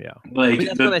yeah, yeah. I Like mean,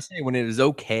 that's what I say. When it was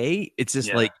okay, it's just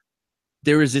yeah, like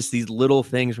there was just these little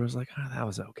things where I was like, oh, that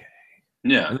was okay.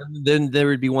 yeah. And then there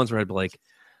would be ones where I'd be like,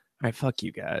 all right, fuck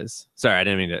you guys. Sorry, I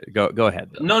didn't mean to go ahead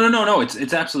though. No.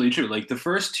 It's absolutely true. Like the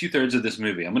first 2/3 of this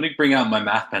movie, I'm gonna bring out my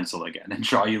math pencil again and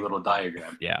draw you a little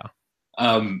diagram. Yeah.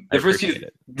 The I first appreciate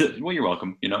it. well, you're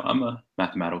welcome. You know, I'm a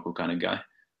mathematical kind of guy.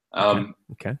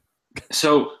 Okay.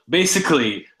 So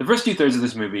basically, the first 2/3 of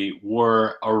this movie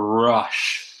were a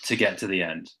rush to get to the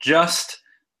end. Just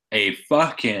a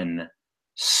fucking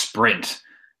sprint.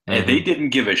 And they didn't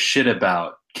give a shit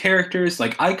about characters.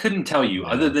 Like, I couldn't tell you,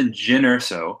 other than Jyn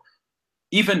Erso,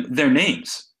 even their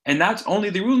names. And that's the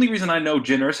only reason I know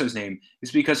Jyn Erso's name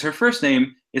is because her first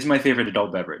name is my favorite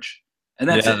adult beverage. And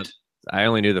that's Yeah, it. I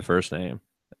only knew the first name.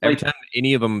 Every Like, time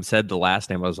any of them said the last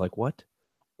name, I was like, what?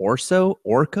 Orso?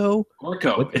 Orko?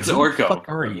 Orko. It's Who the Orko. fuck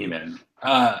are from you? He-Man.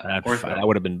 That Orko.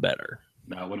 would have been better.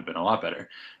 That would have been a lot better.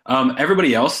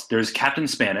 Everybody else, there's Captain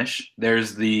Spanish.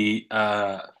 There's the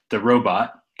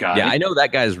robot guy. Yeah, I know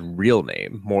that guy's real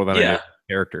name more than I know Yeah. his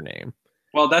character name.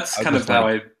 Well, that's I was kind of just how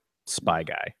like- I. Spy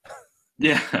guy.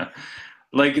 Yeah,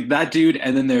 like that dude,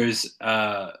 and then there's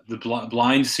the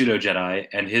blind pseudo Jedi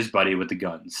and his buddy with the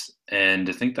guns, and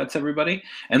I think that's everybody.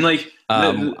 And like,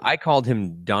 I called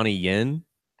him Donnie Yen.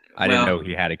 I didn't well, know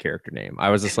he had a character name. I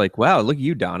was just like, wow, look at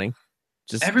you, Donnie.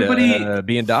 Just everybody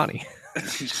being Donnie.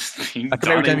 just being How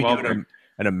come every Donnie time you do Wahlberg.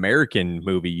 an American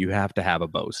movie, you have to have a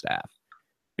bow staff?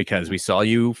 Because we saw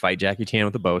you fight Jackie Chan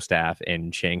with a bow staff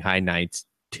in Shanghai Nights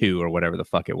 2 or whatever the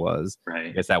fuck it was. I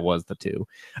Right. guess that was the 2.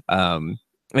 And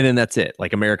then that's it.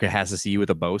 Like America has to see you with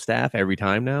a bow staff every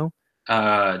time now.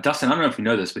 Dustin, I don't know if you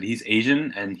know this, but he's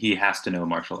Asian and he has to know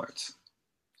martial arts.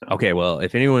 So, Okay, well,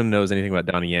 if anyone knows anything about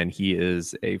Donnie Yen, he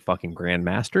is a fucking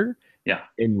grandmaster. Yeah.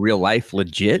 In real life,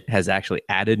 legit, has actually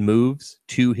added moves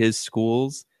to his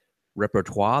school's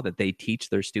repertoire that they teach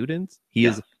their students. He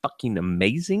is fucking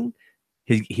amazing.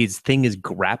 His thing is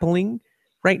grappling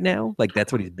right now. Like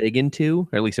that's what he's big into,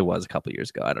 or at least it was a couple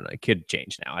years ago. I don't know. It could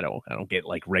change now. I don't get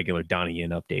like regular Donnie Yen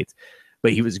updates.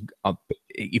 But he was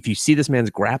if you see this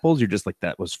man's grapples, you're just like,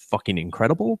 that was fucking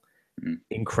incredible.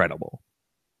 Incredible.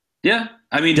 Yeah,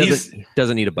 I mean,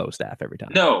 Doesn't need a bow staff every time.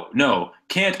 No,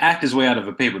 can't act his way out of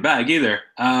a paper bag either.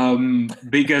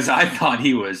 Because I thought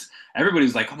everybody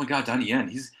was like, oh my god, Donnie Yen,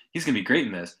 he's gonna be great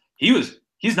in this.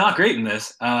 He's not great in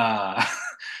this. I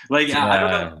don't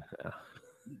know.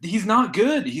 He's not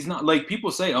good. He's not, like, people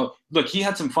say, oh, look, he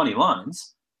had some funny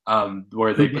lines.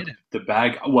 Where they put the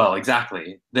bag. Well,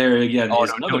 exactly. There again. Oh, is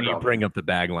no, another don't you problem. bring up the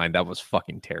bag line. That was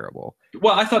fucking terrible.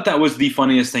 Well, I thought that was the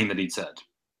funniest thing that he'd said.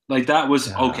 Like, that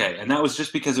was okay. And that was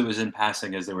just because it was in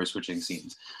passing as they were switching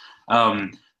scenes.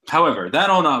 However, that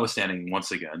all notwithstanding,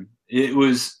 once again, it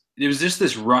was just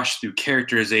this rush through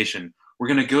characterization. We're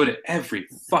going to go to every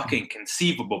fucking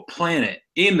conceivable planet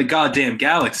in the goddamn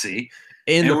galaxy.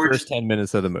 In the first 10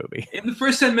 minutes of the movie. In the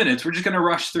first 10 minutes, we're just going to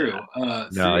rush through.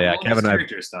 Kevin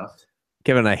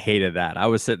and I hated that. I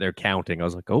was sitting there counting. I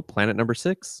was like, oh, planet number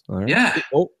 6. All right. Yeah.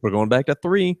 Oh, we're going back to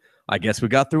 3. I guess we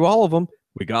got through all of them.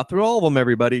 We got through all of them,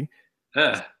 everybody.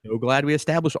 So glad we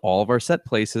established all of our set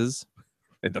places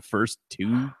in the first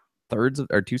 2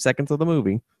 seconds of the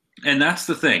movie. And that's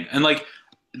the thing. And like,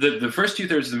 the first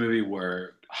 2/3 of the movie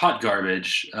were hot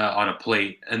garbage on a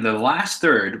plate, and the last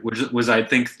third, which was I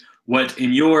think what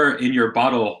in your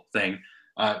bottle thing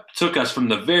took us from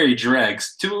the very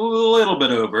dregs to a little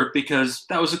bit over, because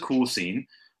that was a cool scene.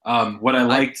 What I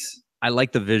liked, I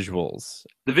like the visuals.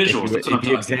 the visuals. That's what I'm If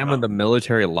you talking examine about. the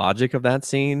military logic of that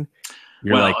scene,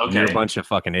 you're Well, like, you're a okay. bunch of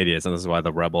fucking idiots, and this is why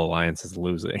the Rebel Alliance is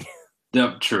losing.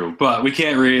 Yep, true. But we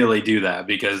can't really do that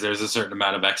because there's a certain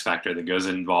amount of X factor that goes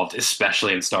involved,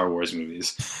 especially in Star Wars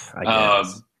movies. I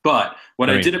guess. But what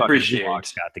I mean, did fucking appreciate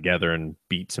Ewoks got together and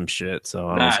beat some shit, so I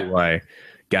don't that, see why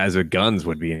guys with guns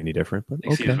would be any different. But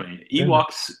excuse okay, me,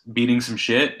 Ewoks beating some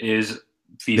shit is they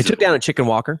took feasible. down a chicken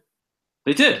walker.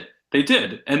 They did. They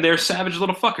did. And they're savage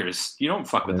little fuckers. You don't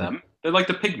fuck with Yeah. them. They're like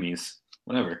the pygmies,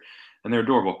 whatever. And they're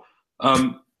adorable.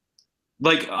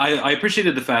 Like, I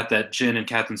appreciated the fact that Jin and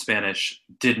Captain Spanish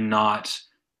did not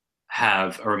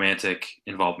have a romantic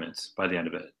involvement by the end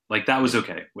of it. Like, that was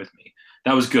okay with me.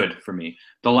 That was good for me.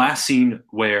 The last scene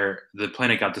where the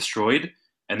planet got destroyed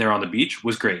and they're on the beach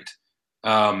was great.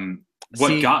 What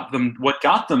See- got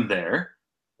them there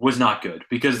was not good,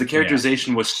 because the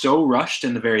characterization was so rushed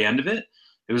in the very end of it.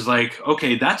 It was like,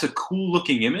 okay, that's a cool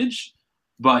looking image,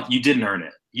 but you didn't earn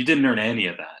it. You didn't earn any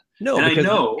of that. No, And I because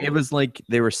know- it was like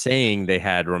they were saying they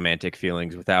had romantic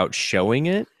feelings without showing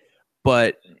it.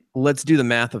 But let's do the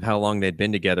math of how long they'd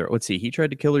been together. Let's see. He tried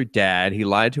to kill her dad. He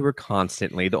lied to her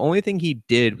constantly. The only thing he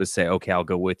did was say, "Okay, I'll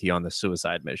go with you on the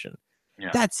suicide mission." Yeah.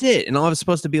 That's it. And I was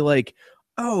supposed to be like,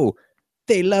 "Oh,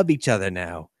 they love each other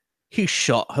now. He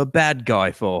shot her bad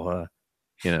guy for her."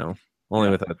 You know, only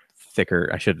with a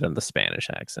thicker. I should have done the Spanish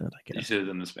accent, I You guess. should have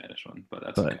done the Spanish one, but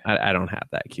that's But okay. I don't have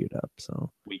that queued up.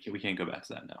 So We can't go back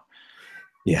to that now.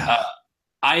 yeah.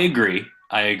 I agree.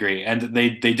 And they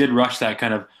did rush that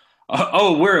kind of,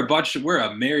 we're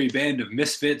a merry band of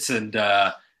misfits and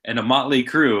a motley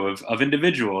crew of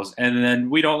individuals, and then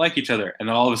we don't like each other, and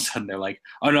then all of a sudden they're like,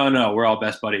 oh no, we're all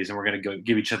best buddies, and we're gonna go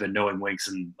give each other knowing winks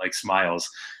and like smiles,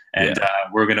 and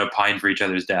we're gonna pine for each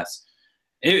other's deaths.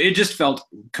 It just felt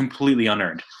completely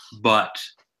unearned. But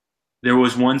there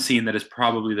was one scene that is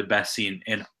probably the best scene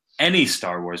in any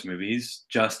Star Wars movies,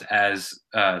 just as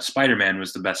Spider-Man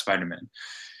was the best Spider-Man.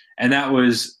 And that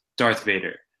was Darth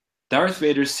Vader. Darth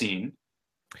Vader's scene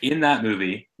in that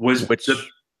movie was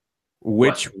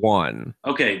Which one?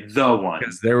 okay, the one.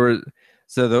 Because there were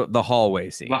the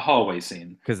hallway scene. The hallway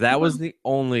scene. Because that was the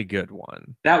only good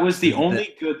one. That was the The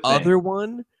only good thing. Other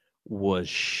one was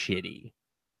shitty.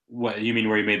 What, you mean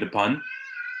where he made the pun?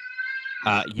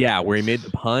 Yeah, where he made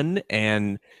the pun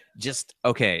and just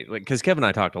okay, because Kevin and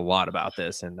I talked a lot about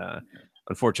this, and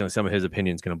unfortunately, some of his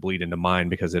opinion is going to bleed into mine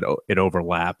because it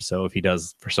overlaps. So if he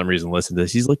does, for some reason, listen to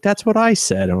this, he's like, "That's what I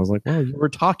said." And I was like, "Well, you were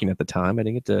talking at the time. I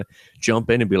didn't get to jump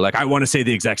in and be like, I want to say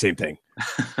the exact same thing."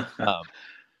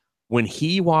 When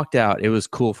he walked out, it was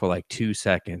cool for like 2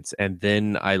 seconds, and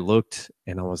then I looked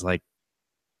and I was like,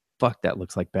 "Fuck, that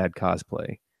looks like bad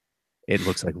cosplay. It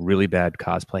looks like really bad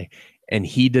cosplay." And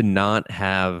he did not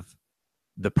have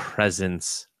the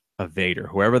presence of Vader.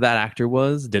 Whoever that actor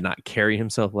was did not carry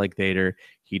himself like Vader.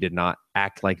 He did not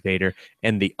act like Vader.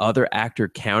 And the other actor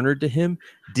countered to him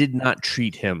did not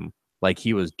treat him like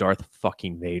he was Darth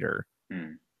fucking Vader.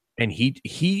 Hmm. And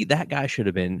that guy should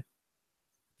have been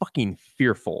fucking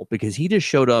fearful, because he just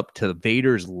showed up to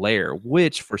Vader's lair,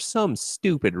 which for some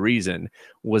stupid reason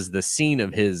was the scene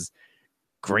of his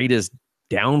greatest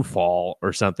downfall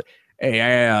or something. Hey,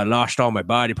 I lost all my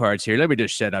body parts here. Let me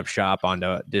just set up shop on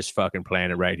this fucking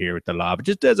planet right here with the lava,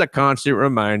 just as a constant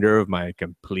reminder of my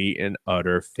complete and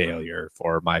utter failure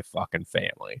for my fucking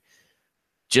family.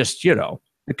 Just,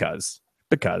 because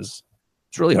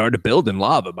it's really hard to build in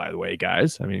lava, by the way,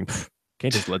 guys. I mean,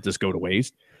 can't just let this go to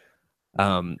waste.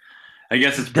 I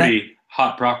guess it's pretty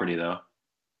hot property, though.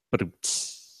 But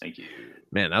Thank you.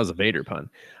 Man, that was a Vader pun.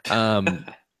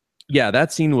 Yeah,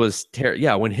 that scene was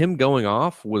when him going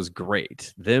off was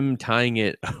great. Them tying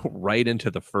it right into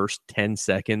the first 10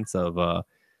 seconds of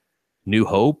New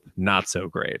Hope, not so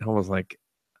great. I was like,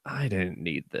 I didn't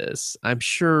need this. I'm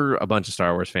sure a bunch of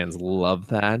Star Wars fans love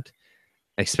that,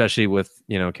 especially with,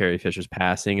 Carrie Fisher's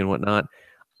passing and whatnot.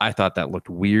 I thought that looked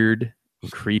weird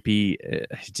and creepy.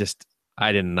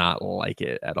 I did not like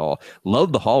it at all.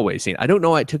 Love the hallway scene. I don't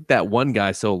know why it took that one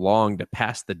guy so long to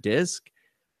pass the disc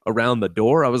around the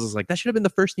door. I was just like, that should have been the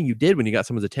first thing you did when you got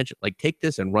someone's attention. Like, take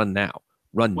this and run now.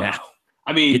 Run now.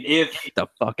 I mean, get the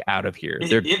fuck out of here.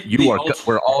 if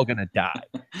We're all gonna die.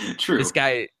 True. This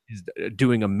guy is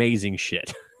doing amazing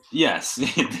shit. Yes,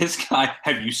 this guy.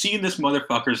 Have you seen this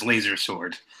motherfucker's laser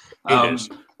sword?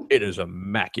 It is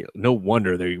immaculate. No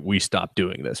wonder we stopped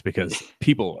doing this, because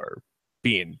people are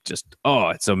being just, oh,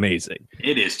 it's amazing.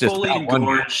 It is Just fully that one-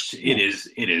 engorged. It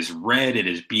is red. It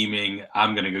is beaming.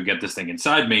 I'm gonna go get this thing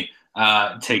inside me.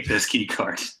 Take this key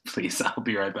card, please. I'll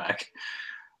be right back.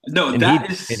 No, And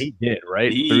he did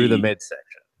right through the midsection.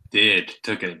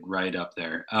 Took it right up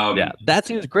there. Yeah, that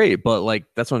seems great, but like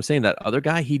that's what I'm saying. That other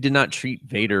guy, he did not treat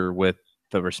Vader with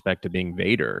the respect of being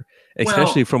Vader,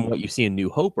 especially from what you see in New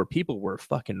Hope, where people were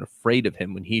fucking afraid of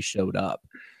him when he showed up.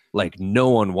 Like no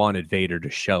one wanted Vader to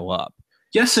show up.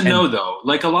 Yes and no, though.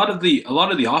 Like a lot of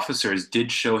the officers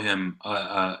did show him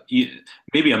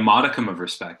maybe a modicum of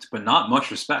respect, but not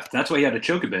much respect. That's why he had to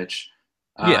choke a bitch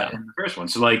in the first one.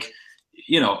 So like,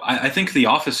 you know, I think the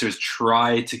officers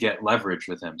try to get leverage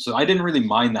with him. So I didn't really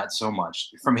mind that so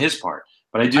much from his part.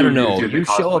 But I don't know. You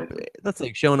show up. That's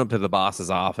like showing up to the boss's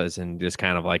office and just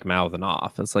kind of like mouthing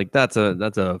off. It's like that's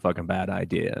a fucking bad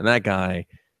idea. And that guy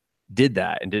did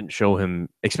that and didn't show him,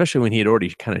 especially when he had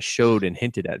already kind of showed and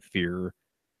hinted at fear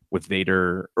with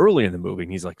Vader early in the movie.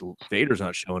 And he's like, Vader's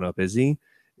not showing up, is he?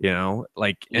 You know,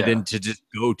 like, and then to just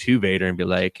go to Vader and be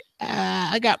like,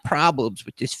 I got problems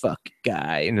with this fucking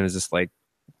guy. And it was just like,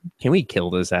 can we kill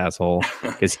this asshole?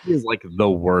 Because he is like the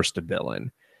worst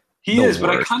villain. He is, but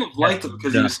I kind of liked him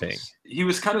because he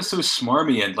was kind of so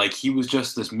smarmy and like he was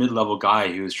just this mid-level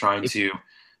guy who was trying to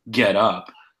get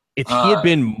up. If he had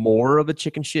been more of a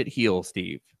chicken shit heel,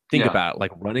 Steve, think about it,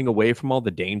 like running away from all the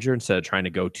danger instead of trying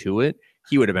to go to it,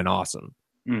 he would have been awesome.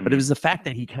 But it was the fact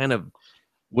that he kind of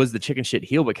was the chicken shit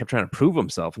heel, but kept trying to prove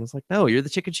himself. And it's like, no, you're the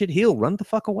chicken shit heel. Run the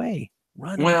fuck away.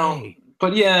 Run away.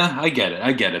 But yeah, I get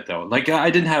it though. Like I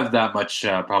didn't have that much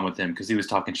problem with him because he was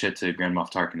talking shit to Grand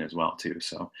Moff Tarkin as well too.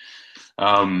 So,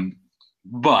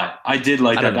 but I did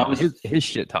like that. That was his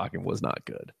shit talking was not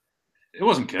good. It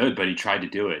wasn't good, but he tried to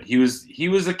do it. He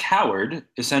was a coward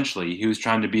essentially. He was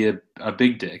trying to be a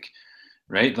big dick,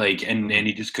 right? Like, and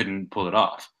he just couldn't pull it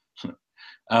off.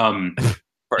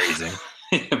 Phrasing.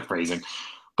 Phrasing.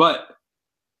 But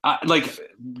like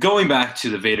going back to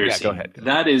the Vader scene, go ahead.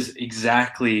 That is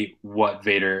exactly what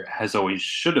Vader has always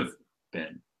should have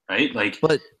been, right? Like,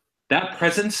 but that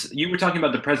presence, you were talking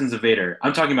about the presence of Vader.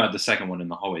 I'm talking about the second one in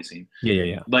the hallway scene.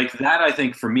 Yeah. Like that, I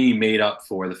think for me made up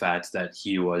for the fact that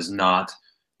he was not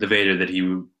the Vader that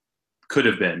he could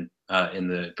have been in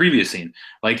the previous scene.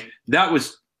 Like that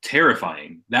was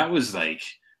terrifying. That was like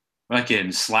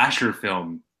fucking slasher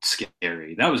film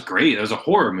scary. That was great. That was a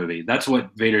horror movie. That's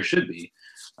what Vader should be.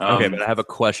 Okay, but I have a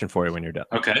question for you when you're done.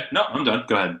 Okay. No, I'm done.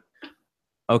 Go ahead.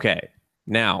 Okay.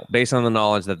 Now, based on the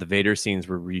knowledge that the Vader scenes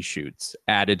were reshoots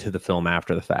added to the film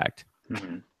after the fact,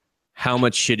 how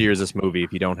much shittier is this movie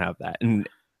if you don't have that?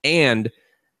 And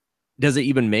does it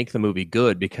even make the movie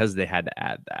good because they had to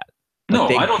add that? No,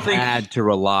 I don't think they had to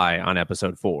rely on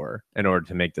Episode 4 in order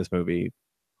to make this movie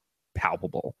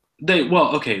palpable.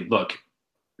 Okay, look.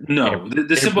 No,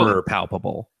 the simple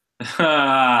palpable.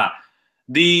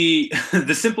 The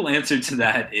simple answer to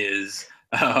that is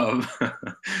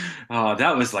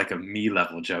that was like a me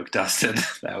level joke, Dustin.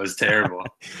 That was terrible.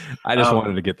 I just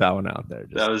wanted to get that one out there.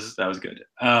 That was good.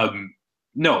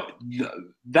 No,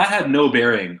 that had no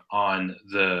bearing on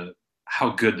how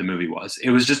good the movie was.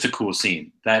 It was just a cool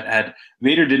scene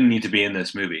Vader didn't need to be in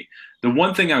this movie. The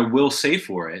one thing I will say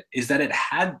for it is that it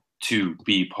had to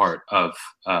be part of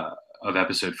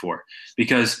Episode 4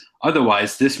 because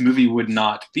otherwise this movie would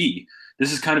not be.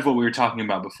 This is kind of what we were talking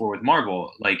about before with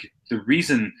Marvel. Like the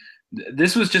reason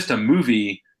this was just a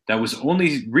movie that was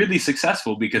only really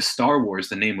successful because Star Wars,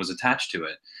 the name was attached to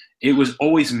it. It was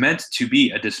always meant to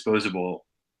be a disposable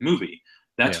movie.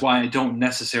 That's why I don't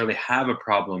necessarily have a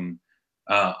problem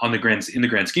in the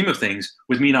grand scheme of things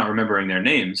with me not remembering their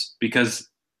names because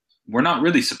we're not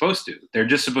really supposed to. They're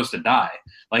just supposed to die.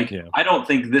 Like I don't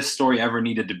think this story ever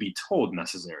needed to be told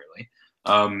necessarily.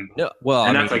 No, well,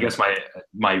 and that's I guess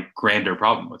my grander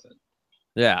problem with it.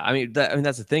 Yeah, I mean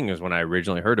that's the thing is when I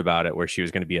originally heard about it, where she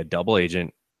was going to be a double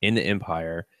agent in the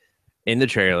Empire. In the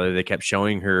trailer, they kept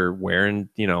showing her wearing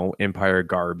Empire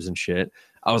garbs and shit.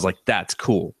 I was like, that's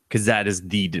cool because that is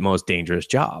the most dangerous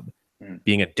job.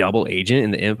 Being a double agent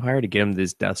in the Empire to get him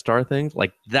this Death Star thing,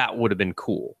 like that would have been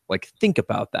cool. Like think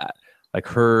about that, like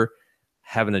her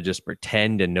having to just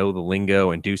pretend and know the lingo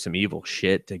and do some evil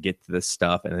shit to get to this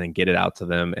stuff and then get it out to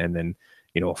them and then,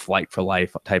 a flight for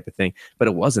life type of thing. But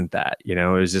it wasn't that, it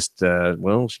was just,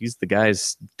 she's the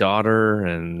guy's daughter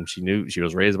and she knew she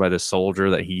was raised by this soldier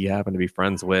that he happened to be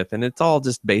friends with. And it's all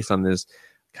just based on this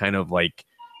kind of like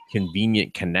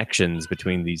convenient connections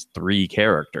between these three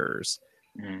characters.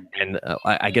 And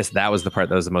I guess that was the part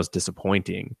that was the most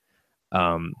disappointing.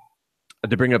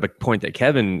 to bring up a point that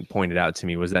Kevin pointed out to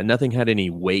me was that nothing had any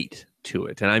weight to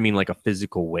it. And I mean like a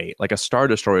physical weight. Like a Star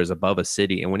Destroyer is above a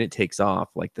city, and when it takes off,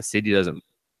 like the city doesn't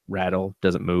rattle,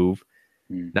 doesn't move,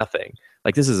 nothing.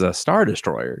 Like this is a Star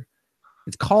Destroyer.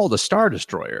 It's called a Star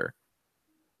Destroyer.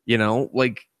 You know,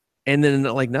 like, and then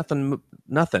like nothing.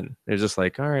 It's just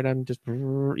like, all right, I'm just,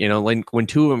 you know, like when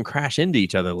two of them crash into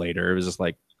each other later, it was just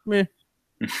like, meh.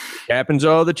 Happens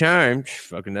all the time.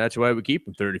 Fucking, that's why we keep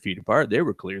them 30 feet apart. They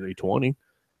were clearly 20.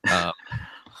 I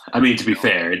mean, to be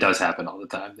fair, it does happen all the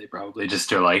time. They probably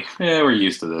just are like, yeah, we're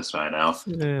used to this by now.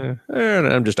 Yeah, and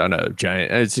I'm just on a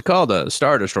giant. It's called a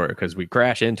Star Destroyer because we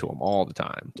crash into them all the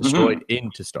time, destroyed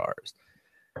into stars.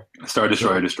 Star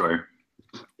Destroyer, Destroyer.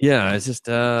 Yeah, it's just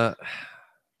I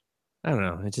don't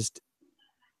know.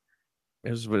 It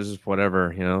was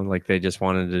whatever, you know. Like they just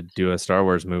wanted to do a Star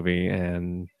Wars movie,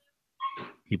 and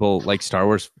people like Star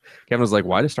Wars. Kevin was like,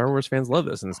 "Why do Star Wars fans love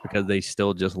this?" And it's because they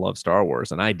still just love Star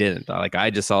Wars, and I didn't. I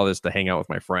just saw this to hang out with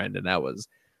my friend, and that was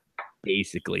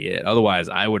basically it. Otherwise,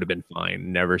 I would have been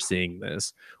fine never seeing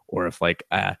this, or if like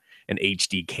an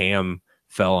HD cam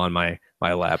fell on my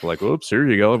lap, like, "Oops, here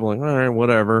you go." I'm like, "All right,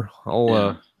 whatever.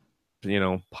 I'll you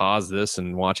know, pause this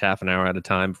and watch half an hour at a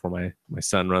time before my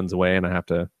son runs away, and I have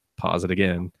to pause it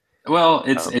again." Well,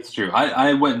 it's true.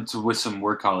 I went with some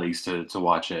work colleagues to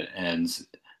watch it, and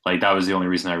like that was the only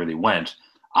reason I really went.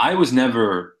 I was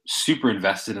never super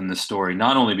invested in the story,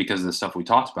 not only because of the stuff we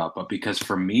talked about, but because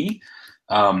for me,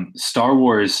 Star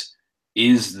Wars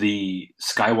is the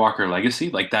Skywalker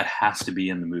legacy. Like that has to be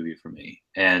in the movie for me.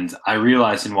 And I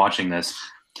realized in watching this,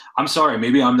 I'm sorry,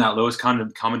 maybe I'm that lowest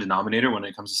common denominator when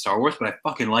it comes to Star Wars, but I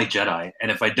fucking like Jedi.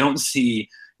 And if I don't see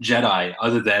Jedi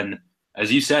other than,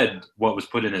 as you said, what was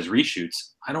put in as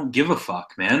reshoots, I don't give a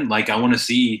fuck, man. Like I want to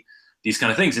see these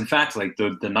kind of things. In fact, like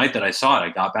the night that I saw it, I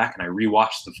got back and I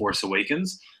rewatched The Force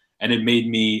Awakens, and it made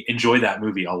me enjoy that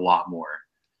movie a lot more.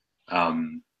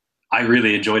 I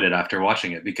really enjoyed it after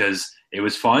watching it because it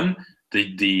was fun.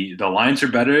 The lines are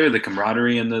better. The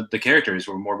camaraderie and the characters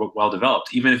were more well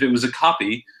developed. Even if it was a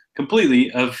copy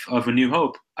completely of A New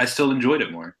Hope, I still enjoyed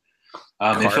it more.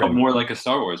 It felt more like a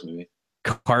Star Wars movie.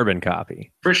 Carbon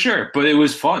copy For sure, but it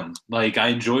was fun. Like I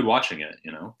enjoyed watching it,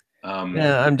 you know.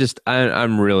 Yeah,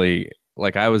 I'm really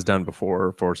like I was done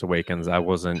before Force Awakens. I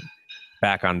wasn't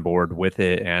back on board with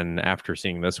it, and after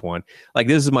seeing this one, like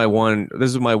this is my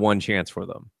one chance for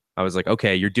them. I was like,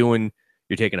 okay, you're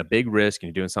taking a big risk and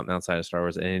you're doing something outside of Star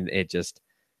Wars, and it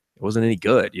wasn't any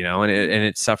good, you know, and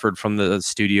it suffered from the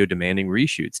studio demanding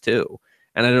reshoots too.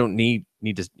 And I don't need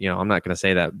to, you know, I'm not going to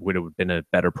say that would have been a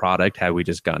better product had we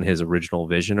just gotten his original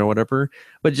vision or whatever,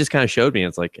 but it just kind of showed me,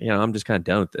 it's like, you know, I'm just kind of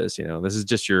done with this. You know, this is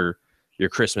just your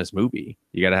Christmas movie.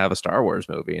 You got to have a Star Wars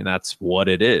movie, and that's what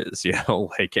it is. You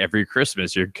know, like every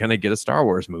Christmas, you're going to get a Star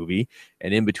Wars movie,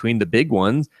 and in between the big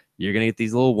ones, you're going to get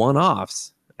these little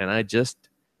one-offs. And I just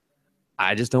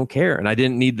don't care. And I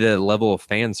didn't need the level of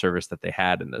fan service that they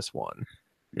had in this one.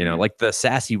 You know, like the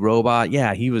sassy robot.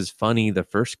 Yeah, he was funny the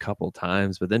first couple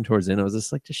times, but then towards the end, I was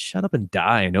just like, just shut up and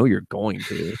die. I know you're going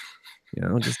to, you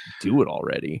know, just do it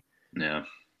already. Yeah.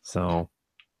 So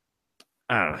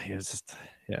I don't know. It's just,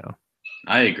 yeah.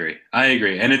 I agree.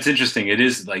 And it's interesting. It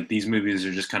is like these movies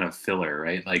are just kind of filler,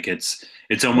 right? Like it's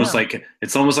almost like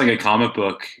a comic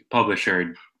book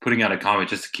publisher putting out a comic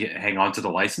just to hang on to the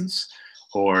license.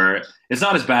 Or it's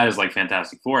not as bad as like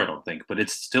Fantastic Four, I don't think, but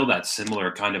it's still that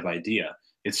similar kind of idea.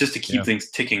 It's just to keep things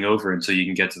ticking over until you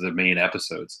can get to the main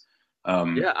episodes.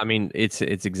 Yeah, I mean, it's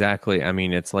exactly. I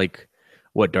mean, it's like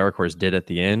what Dark Horse did at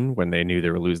the end when they knew they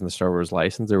were losing the Star Wars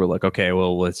license. They were like, okay,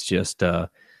 well, let's just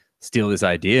steal this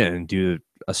idea and do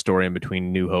a story in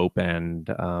between New Hope and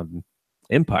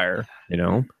Empire, you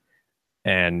know?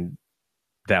 And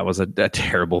that was a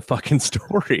terrible fucking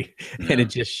story. Yeah. And it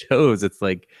just shows it's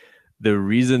like the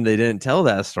reason they didn't tell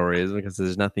that story is because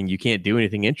there's nothing, you can't do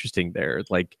anything interesting there. It's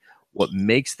like what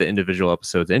makes the individual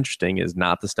episodes interesting is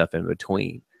not the stuff in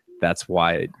between. That's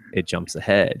why it jumps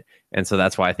ahead. And so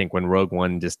that's why I think when Rogue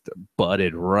One just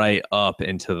butted right up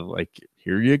into like,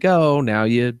 here you go. Now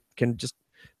you can just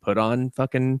put on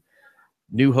fucking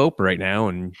New Hope right now,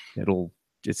 and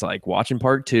it's like watching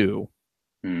part 2,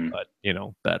 but you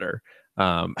know, better.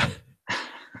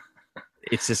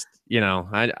 It's just, you know,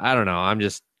 I don't know. I'm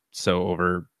just so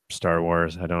over Star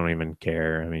Wars. I don't even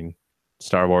care. I mean,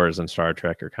 Star Wars and Star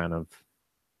Trek are kind of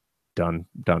done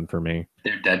for me.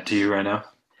 They're dead to you right now.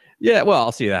 Yeah, well,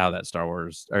 I'll see how that Star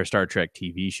Wars or Star Trek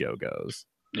TV show goes.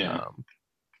 Yeah.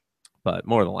 But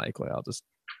more than likely, I'll just,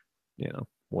 you know,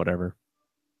 whatever.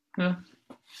 Yeah,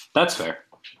 that's fair.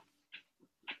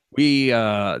 We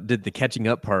did the catching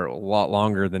up part a lot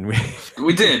longer than We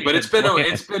did, but we it's had been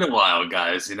planned. it's been a while,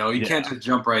 guys. You Yeah. can't just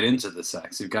jump right into the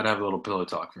sex. You've got to have a little pillow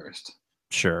talk first.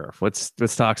 Sure. Let's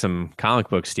talk some comic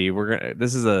books, Steve.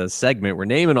 This is a segment. We're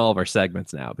naming all of our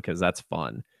segments now because that's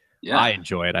fun. Yeah, I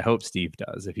enjoy it. I hope Steve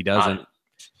does. If he doesn't,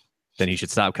 then he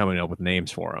should stop coming up with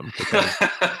names for them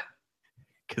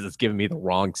because it's giving me the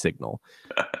wrong signal.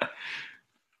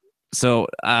 So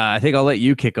I think I'll let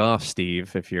you kick off,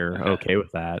 Steve, if you're okay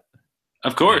with that.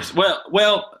 Of course.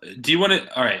 Well. Do you want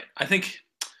to? All right. I think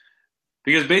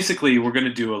because basically we're going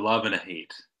to do a love and a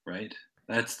hate, right?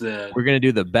 We're gonna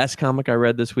do the best comic I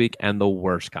read this week and the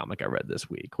worst comic I read this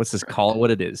week. Let's just call it what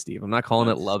it is, Steve. I'm not calling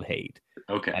it love hate.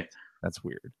 Okay. That's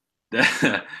weird. All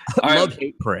right. Love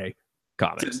hate pray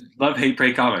comics. Love hate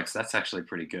pray comics. That's actually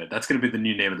pretty good. That's going to be the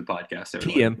new name of the podcast.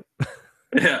 TM.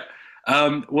 Yeah.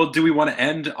 Well, do we want to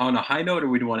end on a high note or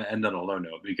we do want to end on a low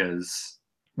note? Because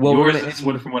from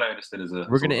what I understand is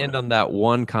we're gonna end on that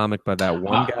one comic by that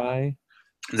one guy.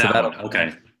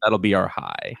 That'll be our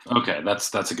high. Okay,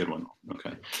 that's a good one.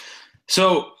 Okay,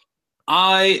 so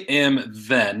I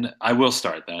will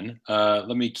start then.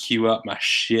 Let me queue up my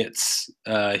shits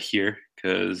here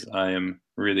because I am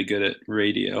really good at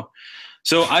radio.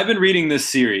 So I've been reading this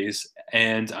series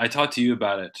and I talked to you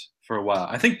about it for a while.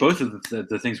 I think both of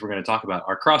the things we're going to talk about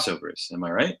are crossovers. Am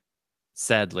I right?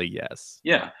 Sadly, yes.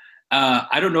 Yeah.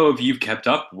 I don't know if you've kept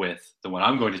up with the one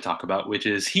I'm going to talk about, which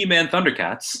is He-Man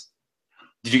Thundercats.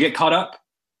 Did you get caught up?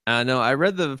 No, I've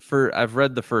read the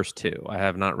first two. I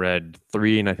have not read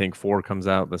 3, and I think 4 comes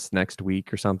out this next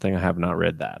week or something. I have not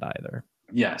read that either.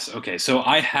 Yes. Okay. So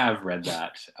I have read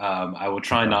that. I will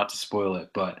try not to spoil it,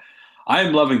 but I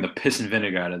am loving the piss and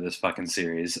vinegar out of this fucking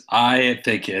series. I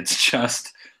think it's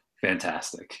just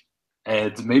fantastic.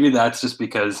 And maybe that's just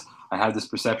because I have this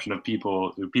perception of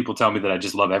people tell me that I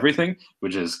just love everything,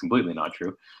 which is completely not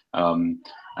true.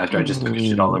 After I just pushed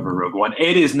it all over Rogue One.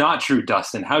 It is not true,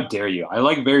 Dustin. How dare you? I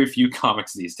like very few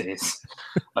comics these days,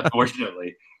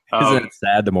 unfortunately. Isn't it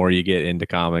sad the more you get into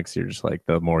comics, you're just like,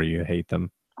 the more you hate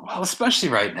them? Well, especially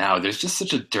right now, there's just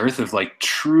such a dearth of like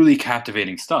truly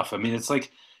captivating stuff. I mean, it's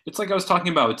like I was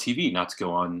talking about with TV, not to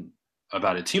go on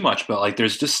about it too much, but like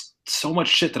there's just so much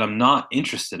shit that I'm not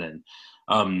interested in.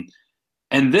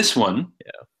 And this one,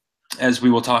 as we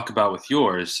will talk about with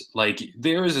yours, like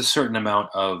there is a certain amount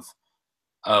of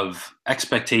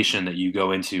expectation that you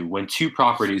go into when two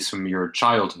properties from your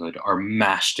childhood are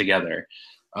mashed together,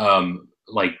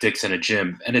 like dicks in a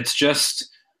gym, and it's just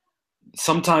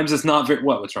sometimes it's not very.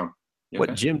 What's wrong?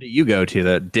 What gym do you go to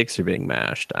that dicks are being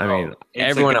mashed? I mean,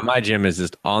 everyone at my gym is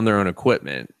just on their own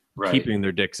equipment, keeping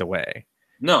their dicks away.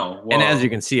 No, and as you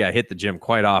can see, I hit the gym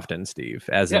quite often, Steve,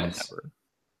 as in never.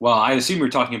 Well, I assume you're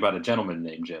talking about a gentleman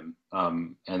named Jim,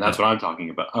 and that's what I'm talking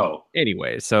about. Oh.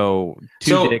 Anyway, so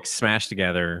two dicks smashed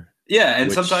together. Yeah,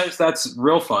 and sometimes that's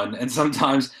real fun, and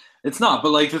sometimes it's not.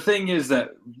 But like the thing is that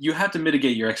you have to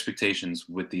mitigate your expectations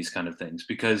with these kind of things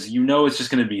because you know it's just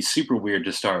going to be super weird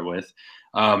to start with,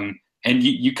 and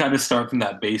you kind of start from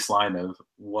that baseline of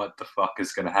what the fuck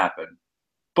is going to happen,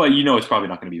 but you know it's probably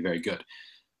not going to be very good.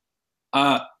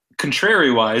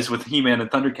 Contrary-wise, with He-Man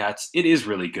and Thundercats, it is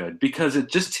really good because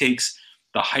it just takes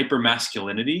the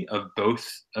hyper-masculinity of both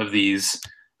of these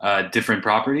different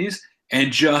properties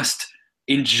and just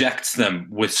injects them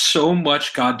with so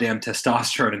much goddamn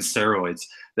testosterone and steroids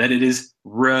that it is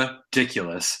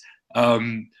ridiculous.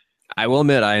 I will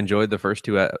admit I enjoyed the first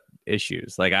 2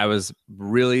 issues. Like I was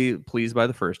really pleased by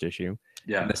the first issue.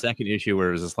 Yeah. And the second issue where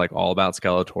it was just like all about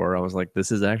Skeletor, I was like,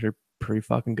 this is actually pretty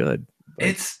fucking good. Like,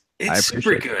 It's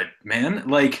super good, man.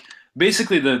 Like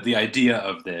basically the idea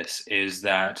of this is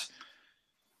that,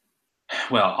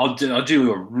 well, I'll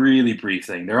do a really brief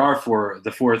thing. There are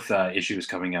the 4th issue is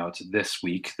coming out this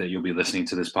week that you'll be listening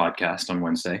to this podcast on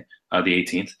Wednesday, the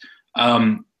 18th.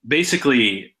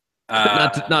 Basically,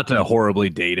 not to horribly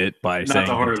date it by saying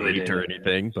date or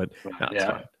anything, but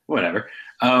yeah, whatever.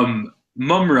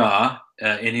 Mumra,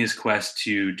 in his quest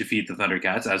to defeat the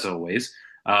Thundercats, as always,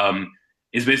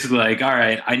 is basically like, all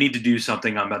right, I need to do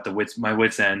something. I'm at my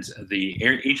wit's end. The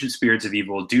ancient spirits of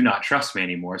evil do not trust me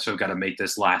anymore, so I've got to make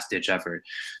this last-ditch effort.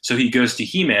 So he goes to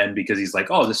He-Man because he's like,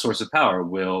 oh, this source of power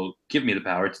will give me the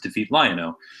power to defeat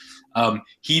Lion-O.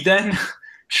 He then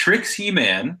tricks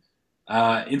He-Man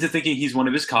into thinking he's one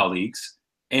of his colleagues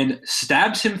and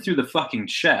stabs him through the fucking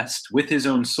chest with his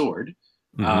own sword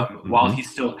while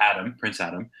he's still Prince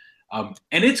Adam.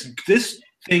 And this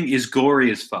thing is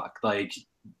gory as fuck. Like,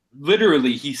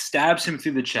 literally, he stabs him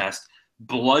through the chest,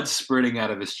 blood spurting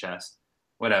out of his chest,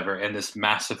 whatever, and this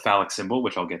massive phallic symbol,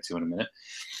 which I'll get to in a minute.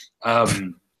 I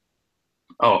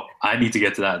need to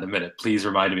get to that in a minute. Please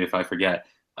remind me if I forget.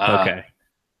 Okay.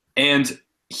 And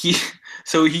he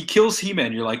so he kills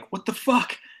He-Man. You're like, what the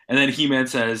fuck? And then He-Man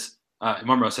says,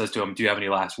 Mumra says to him, "Do you have any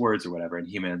last words or whatever?" And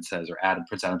He-Man says, or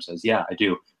Prince Adam says, "Yeah, I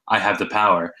do. I have the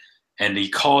power." And he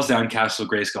calls down Castle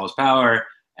Grayskull's power,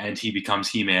 and he becomes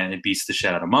He-Man and beats the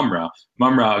shit out of Mumra.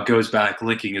 Mumra goes back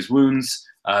licking his wounds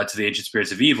to the ancient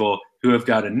spirits of evil, who have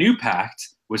got a new pact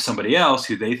with somebody else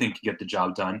who they think can get the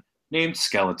job done, named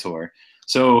Skeletor.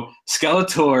 So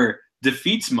Skeletor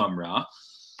defeats Mumra,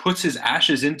 puts his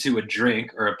ashes into a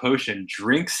drink or a potion,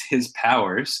 drinks his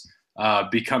powers,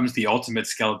 becomes the ultimate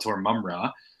Skeletor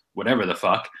Mumra, whatever the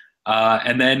fuck,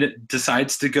 and then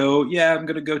decides to go, yeah, I'm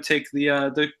going to go take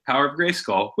the power of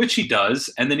Grayskull, which he does,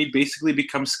 and then he basically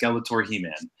becomes Skeletor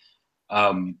He-Man.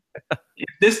 If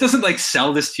this doesn't like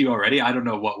sell this to you already, I don't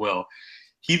know what will.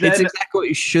 It's exactly what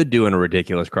you should do in a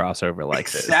ridiculous crossover like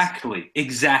this.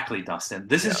 Exactly, Dustin.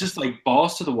 This is just like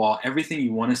balls to the wall, everything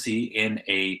you want to see in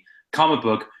a comic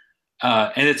book,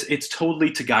 and it's totally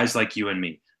to guys like you and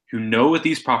me who know what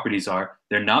these properties are.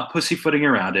 They're not pussyfooting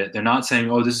around it. They're not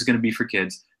saying, "Oh, this is going to be for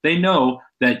kids." They know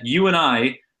that you and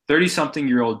I,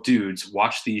 30-something-year-old dudes,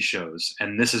 watch these shows,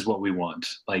 and this is what we want.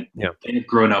 Like, they've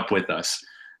grown up with us.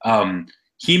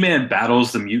 He-Man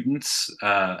battles the mutants,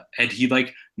 and he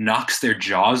like knocks their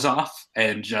jaws off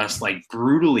and just like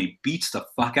brutally beats the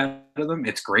fuck out of them.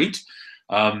 It's great.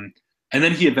 And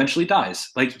then he eventually dies.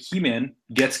 Like, He-Man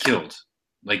gets killed,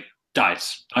 like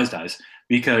dies,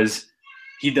 because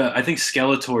I think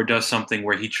Skeletor does something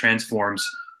where he transforms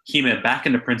He-Man back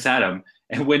into Prince Adam,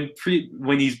 and when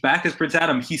he's back as Prince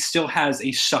Adam, he still has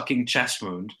a sucking chest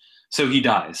wound, so he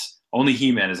dies. Only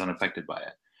He-Man is unaffected by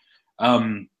it.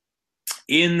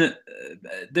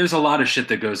 There's a lot of shit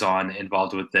that goes on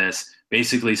involved with this.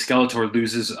 Basically, Skeletor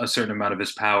loses a certain amount of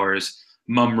his powers.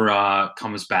 Mumra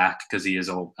comes back because he is,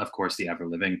 of course, the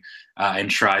ever-living, and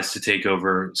tries to take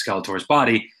over Skeletor's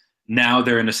body. Now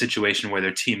they're in a situation where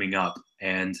they're teaming up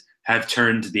and have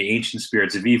turned the ancient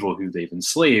spirits of evil, who they've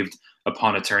enslaved,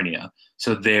 upon Eternia.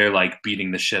 So they're like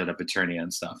beating the shit out of Eternia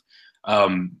and stuff.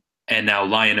 And now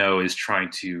Lion-O is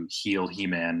trying to heal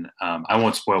He-Man. I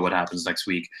won't spoil what happens next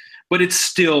week, but it's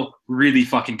still really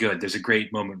fucking good. There's a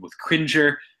great moment with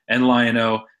Cringer and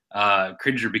Lion-O.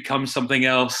 Cringer becomes something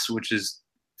else, which is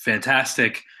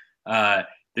fantastic.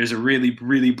 There's a really,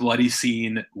 really bloody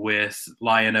scene with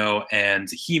Lion-O and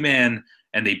He-Man,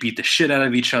 and they beat the shit out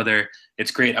of each other.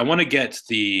 It's great. I want to get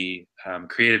the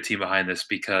creative team behind this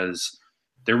because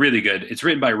they're really good. It's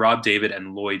written by Rob David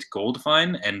and Lloyd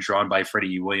Goldfine and drawn by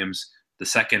Freddie E. Williams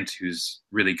II, who's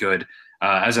really good.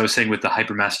 As I was saying with the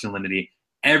hypermasculinity,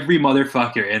 every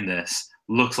motherfucker in this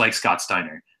looks like Scott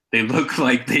Steiner. They look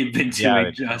like they've been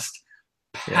doing just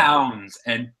pounds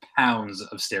and pounds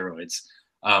of steroids,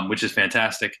 which is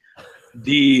fantastic.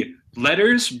 The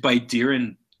letters by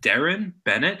Darren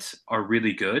Bennett are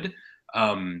really good.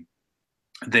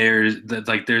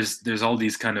 There's all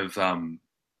these kind of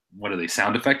what are they,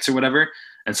 sound effects or whatever,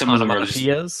 and some of them are just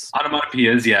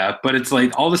onomatopoeias, but it's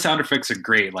like all the sound effects are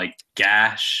great, like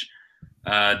gash.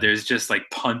 There's just like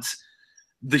punt.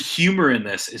 The humor in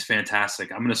this is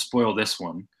fantastic. I'm going to spoil this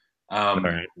one,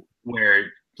 where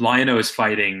Lion-O is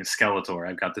fighting Skeletor.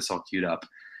 I've got this all queued up,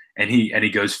 and he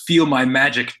goes, "Feel my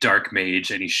magic, Dark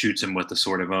Mage," and he shoots him with the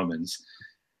Sword of Omens.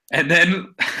 And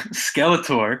then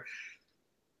Skeletor,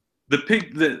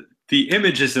 the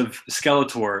images of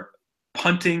Skeletor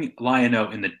punting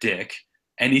Lion-O in the dick,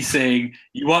 and he's saying,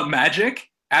 "You want magic?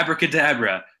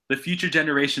 Abracadabra. The future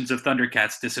generations of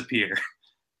Thundercats disappear."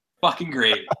 Fucking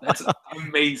great. That's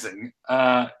amazing.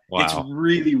 Wow. It's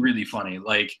really, really funny.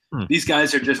 Like, these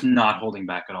guys are just not holding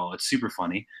back at all. It's super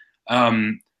funny.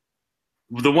 The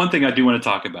one thing I do want to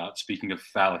talk about, speaking of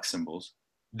phallic symbols,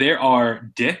 there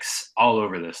are dicks all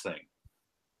over this thing.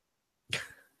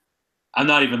 I'm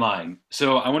not even lying.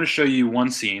 So I want to show you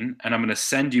one scene, and I'm going to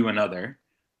send you another.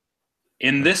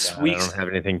 In this week's... I don't have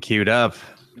anything queued up.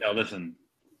 No, listen.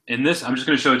 In this, I'm just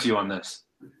going to show it to you on this.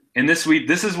 In this week,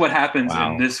 this is what happens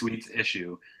in this week's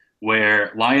issue,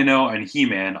 where Lion-O and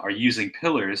He-Man are using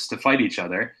pillars to fight each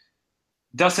other.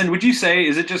 Dustin, would you say,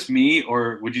 is it just me,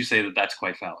 or would you say that that's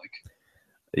quite phallic?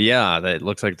 Yeah, that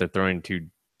looks like they're throwing two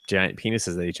giant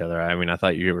penises at each other. I mean, I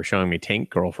thought you were showing me Tank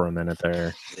Girl for a minute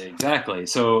there. Exactly.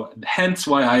 So hence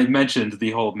why I mentioned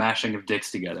the whole mashing of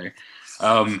dicks together.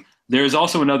 There's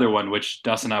also another one, which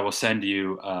Dustin and I will send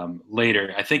you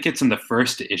later. I think it's in the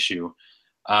first issue.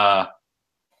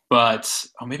 But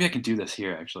maybe I can do this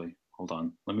here, actually. Hold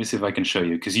on. Let me see if I can show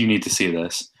you, because you need to see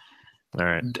this. All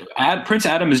right. Prince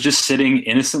Adam is just sitting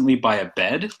innocently by a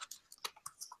bed.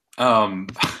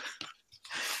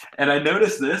 And I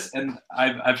noticed this, and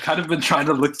I've kind of been trying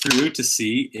to look through to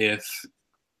see if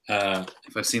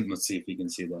If I've seen, let's see if you can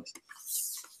see this.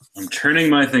 I'm turning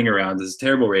my thing around. This is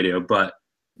terrible radio, but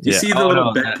do you see the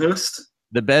little bedpost?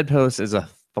 The bedpost is a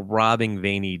throbbing,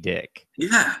 veiny dick.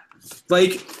 Yeah,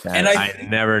 like, and I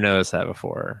never noticed that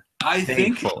before.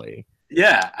 Thankfully.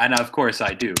 Yeah, and of course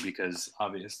I do, because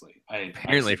obviously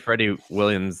apparently Freddie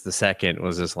Williams II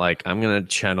was just like, I'm gonna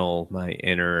channel my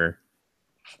inner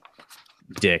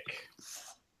dick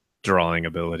drawing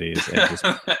abilities and just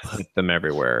put them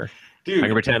everywhere. Dude, I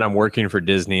can pretend I'm working for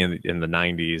Disney in the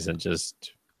 90s and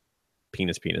just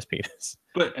penis.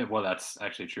 But well, that's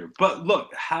actually true. But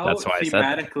look, how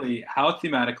thematically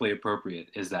appropriate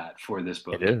is that for this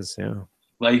book? It is, yeah.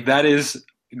 Like, that is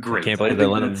great. I can't believe they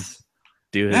let him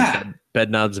do his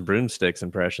Bedknobs and Broomsticks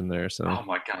impression there. So, oh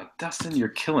my God, Dustin, you're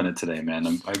killing it today,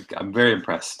 man. I'm very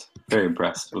impressed. Very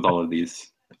impressed with all of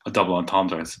these double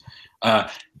entendres.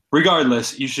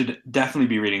 Regardless, you should definitely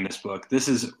be reading this book. This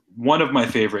is one of my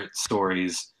favorite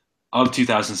stories of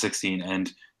 2016 and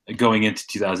going into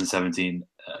 2017.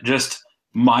 Just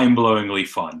mind-blowingly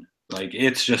fun. Like,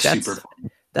 it's just super fun.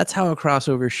 That's how a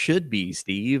crossover should be,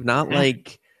 Steve. Not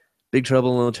like Big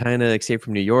Trouble in Little China, Escape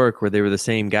from New York, where they were the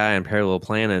same guy on parallel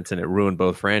planets and it ruined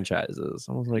both franchises.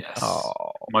 I was like, oh.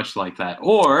 Much like that.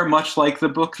 Or much like the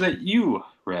book that you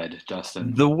read,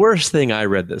 Dustin. The worst thing I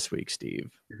read this week, Steve,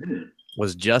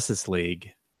 was Justice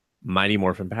League Mighty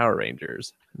Morphin Power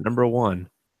Rangers. #1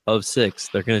 of 6.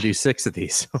 They're going to do 6 of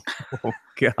these. Oh,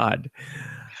 God.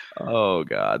 Oh,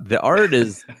 God. The art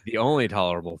is the only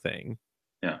tolerable thing.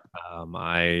 Yeah.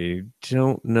 I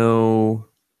don't know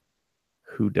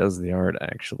who does the art,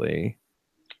 actually.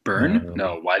 Byrne?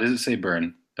 No. Why does it say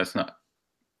Byrne? That's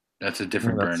a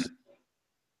different Byrne.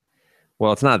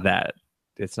 Well, it's not that.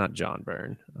 It's not John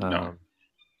Byrne. No.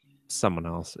 Someone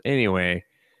else. Anyway.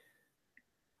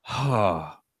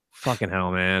 Oh, fucking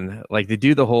hell, man. Like, they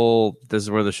do the whole, this is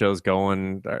where the show's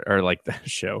going, or like the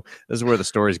show, this is where the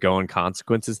story's going,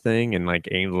 consequences thing. And like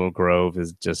Angel Grove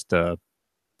is just a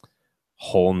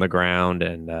hole in the ground.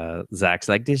 And Zach's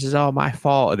like, this is all my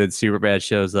fault. And then Superbad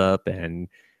shows up, and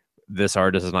this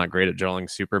artist is not great at drawing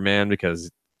Superman because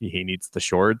he needs the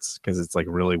shorts because it's like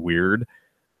really weird.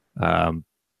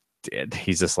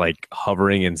 He's just like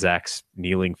hovering in Zach's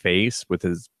kneeling face with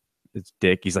his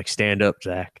dick. He's like, stand up,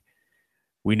 Zach.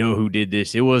 We know who did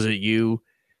this. It wasn't you.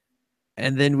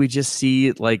 And then we just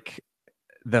see like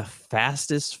the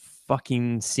fastest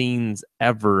fucking scenes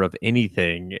ever of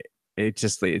anything.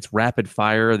 It's rapid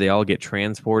fire. They all get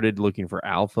transported looking for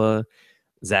Alpha.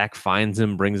 Zach finds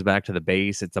him, brings back to the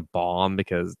base. It's a bomb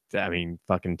because, I mean,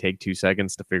 fucking take 2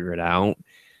 seconds to figure it out.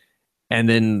 And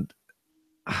then,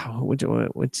 which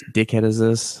dickhead is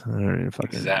this? I don't even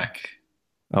fucking Zach.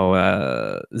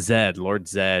 Oh, Zed, Lord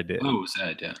Zed. Oh,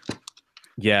 Zed, yeah.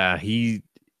 Yeah, he's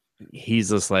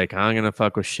just like, I'm gonna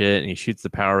fuck with shit, and he shoots the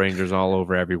Power Rangers all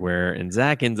over everywhere. And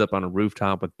Zach ends up on a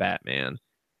rooftop with Batman.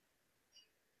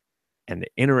 And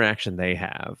the interaction they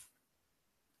have,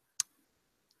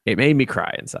 it made me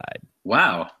cry inside.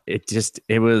 Wow.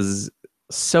 It was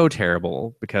so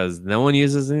terrible because no one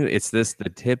uses it. It's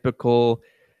the typical,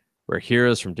 we're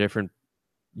heroes from different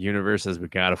universes. We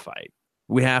gotta fight.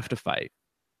 We have to fight.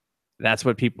 That's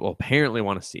what people apparently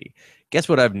want to see. Guess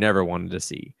what I've never wanted to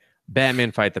see?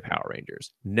 Batman fight the Power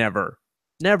Rangers. Never.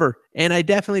 And I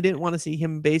definitely didn't want to see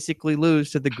him basically lose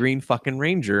to the Green fucking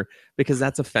Ranger because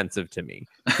that's offensive to me.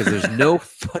 Because there's no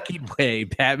fucking way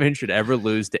Batman should ever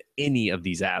lose to any of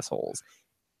these assholes.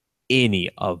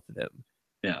 Any of them.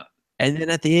 Yeah. And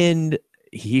then at the end,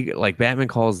 Batman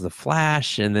calls the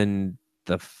Flash, and then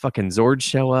the fucking Zords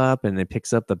show up, and they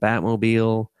picks up the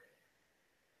Batmobile.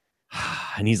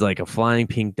 And he's like a flying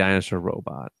pink dinosaur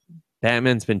robot.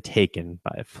 Batman's been taken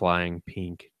by a flying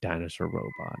pink dinosaur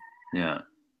robot. Yeah.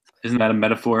 Isn't that a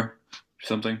metaphor or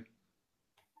something?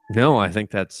 No, I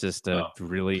think that's just a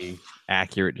really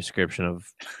accurate description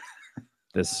of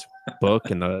this book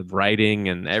and the writing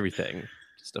and everything.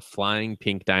 Just a flying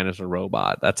pink dinosaur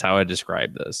robot. That's how I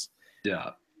describe this. Yeah.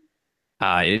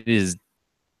 It is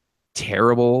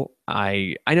terrible.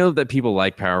 I know that people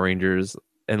like Power Rangers.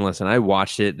 And listen, I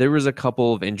watched it. There was a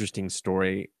couple of interesting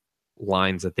story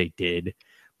lines that they did.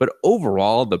 But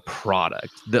overall,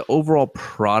 the overall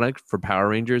product for Power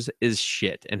Rangers is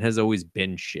shit and has always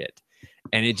been shit.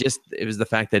 And it was the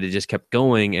fact that it just kept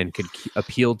going and could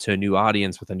appeal to a new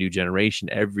audience with a new generation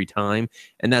every time.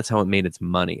 And that's how it made its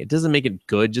money. It doesn't make it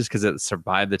good just because it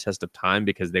survived the test of time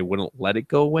because they wouldn't let it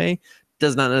go away.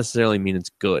 Does not necessarily mean it's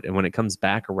good. And when it comes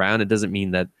back around, it doesn't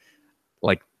mean that,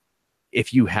 like,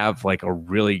 if you have like a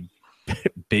really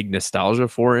big nostalgia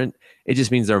for it, it just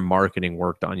means their marketing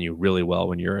worked on you really well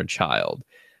when you're a child.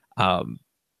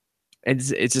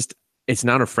 It's just, it's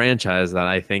not a franchise that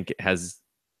I think has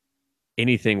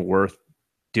anything worth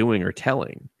doing or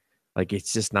telling. Like,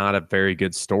 it's just not a very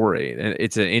good story. And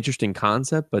it's an interesting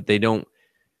concept, but they don't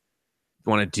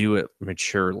want to do it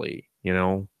maturely, you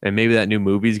know? And maybe that new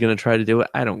movie is going to try to do it.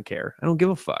 I don't care. I don't give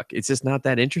a fuck. It's just not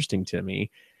that interesting to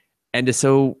me. And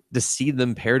to see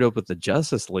them paired up with the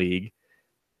Justice League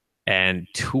and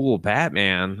Tool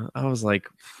Batman, I was like,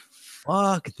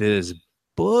 fuck this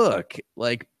book.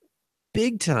 Like,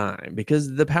 big time,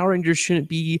 because the Power Rangers shouldn't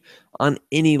be on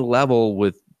any level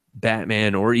with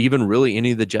Batman or even really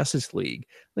any of the Justice League.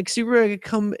 Like, Superman could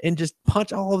come and just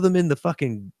punch all of them in the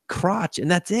fucking crotch, and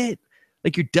that's it.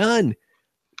 Like, you're done.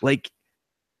 Like,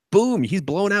 boom, he's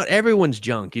blowing out everyone's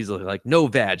junk. He's like, no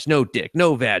vag, no dick,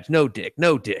 no vag, no dick,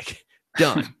 no dick.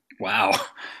 Done. Wow.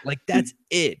 Like, that's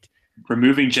it.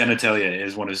 Removing genitalia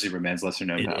is one of Superman's lesser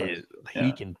known powers.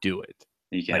 He can do it.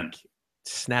 He can. Like,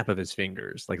 snap of his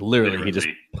fingers. Like, literally, he just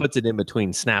puts it in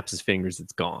between, snaps his fingers,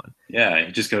 it's gone. Yeah,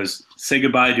 he just goes, say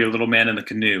goodbye to your little man in the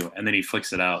canoe, and then he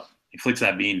flicks it out. He flicks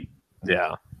that bean.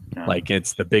 Yeah. Like,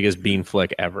 it's the biggest bean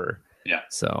flick ever. Yeah.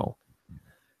 So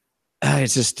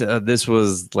it's just this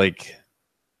was like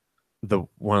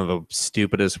one of the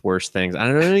stupidest, worst things. I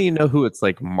don't even know who it's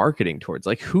like marketing towards.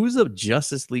 Like, who's a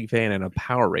Justice League fan and a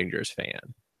Power Rangers fan?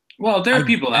 Well, there are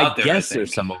people out there. I guess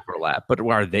there's some overlap, but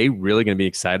are they really going to be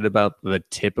excited about the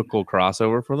typical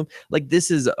crossover for them? Like, this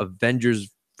is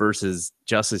Avengers versus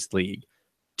Justice League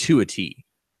to a T,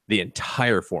 the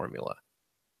entire formula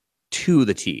to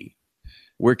the T.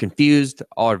 We're confused.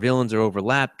 All our villains are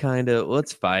overlapped, kind of.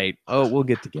 Let's fight. Oh, we'll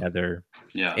get together.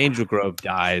 Yeah. Angel Grove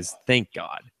dies. Thank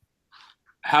God.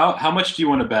 How much do you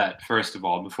want to bet, first of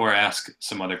all, before I ask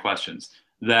some other questions,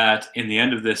 that in the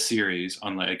end of this series,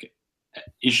 on like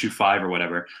issue 5 or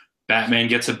whatever, Batman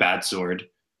gets a bat sword,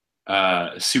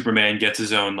 Superman gets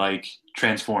his own like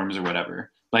transforms or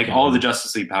whatever, like all of the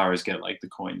Justice League powers get like the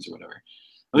coins or whatever.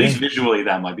 At least visually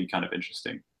that might be kind of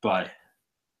interesting. But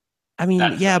I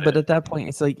mean, yeah, but at that point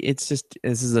it's like, it's just,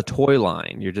 this is a toy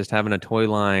line. You're just having a toy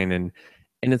line, and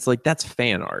it's like, that's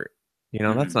fan art. You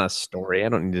know, that's not a story. I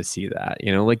don't need to see that.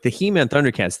 You know, like the He-Man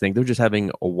Thundercats thing, they're just having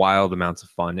a wild amounts of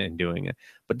fun and doing it.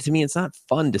 But to me, it's not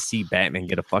fun to see Batman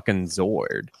get a fucking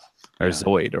Zord or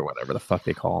Zoid or whatever the fuck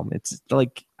they call him. It's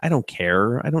like, I don't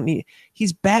care. I don't need,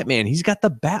 he's Batman. He's got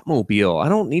the Batmobile. I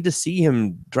don't need to see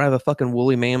him drive a fucking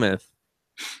woolly mammoth.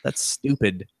 That's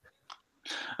stupid.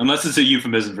 Unless it's a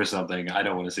euphemism for something, I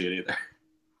don't want to see it either.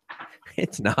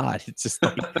 It's not. It's just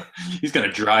like he's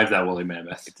gonna drive that woolly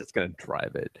mammoth. It's just gonna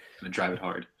drive it. Gonna drive it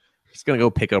hard. He's gonna go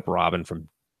pick up Robin from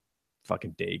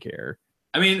fucking daycare.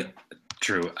 I mean,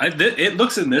 true. It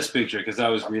looks in this picture, because I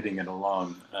was reading it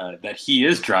along, that he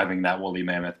is driving that woolly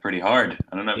mammoth pretty hard.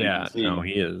 I don't know if you can see. No,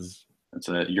 he is. That's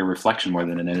your reflection more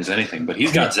than it is anything. But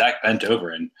he's got Zach bent over,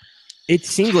 and it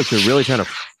seems like they're really trying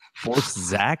to force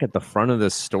Zach at the front of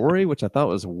this story, which I thought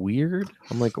was weird.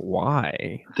 I'm like,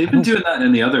 why? They've been doing that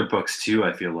in the other books too,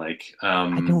 I feel like.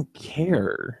 I don't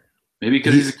care. Maybe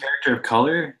because he's a character of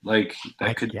color? Like, that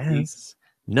I could guess.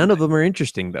 None of them are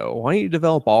interesting, though. Why don't you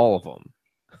develop all of them?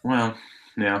 Well,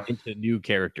 yeah. Into new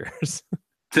characters.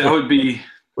 That would be...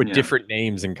 With different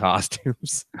names and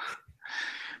costumes.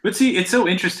 But see, it's so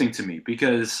interesting to me,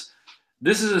 because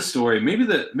this is a story, maybe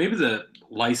the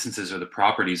licenses or the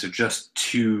properties are just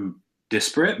too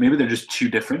disparate. Maybe they're just too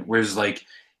different. Whereas like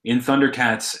in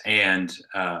Thundercats and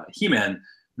He-Man,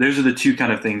 those are the two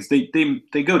kind of things. They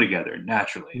go together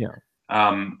naturally. Yeah.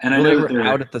 And I know they that were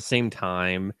out at the same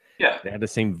time. Yeah. They had the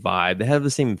same vibe. They have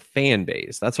the same fan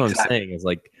base. That's what I'm saying, is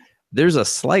like, there's a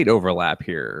slight overlap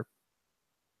here,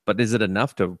 but is it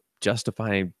enough to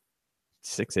justify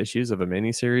 6 issues of a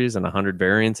miniseries and 100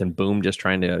 variants, and boom, just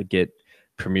trying to get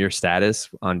premiere status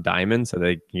on Diamond so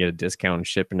they can get a discount and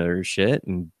ship into their shit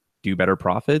and do better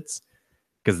profits?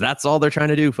 Because that's all they're trying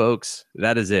to do, folks.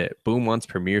 That is it. Boom wants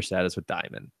premiere status with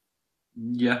Diamond.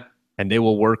 Yeah. And they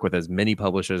will work with as many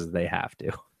publishers as they have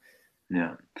to.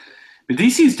 Yeah. But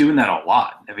DC's doing that a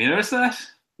lot. Have you noticed that?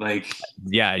 Like,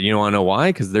 yeah, you want to know why?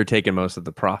 Because they're taking most of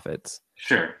the profits.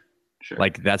 Sure.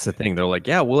 Like, that's the thing. They're like,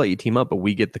 yeah, we'll let you team up, but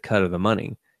we get the cut of the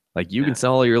money. Like, you can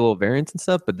sell all your little variants and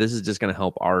stuff, but this is just going to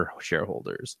help our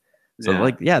shareholders. So,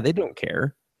 they don't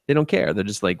care. They don't care. They're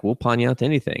just like, we'll pawn you out to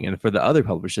anything. And for the other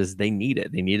publishers, they need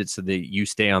it. They need it so that you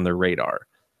stay on their radar.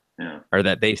 Yeah. Or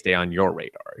that they stay on your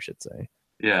radar, I should say.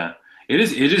 Yeah. It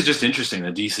is just interesting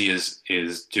that DC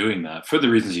is doing that for the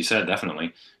reasons you said,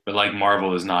 definitely. But like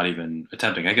Marvel is not even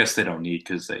attempting. I guess they don't need,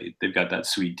 because they've got that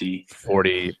sweet D.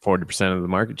 40% of the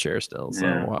market share still. So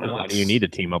why do you need to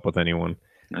team up with anyone?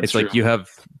 That's It's true. like you have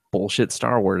bullshit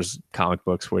Star Wars comic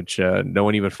books, which no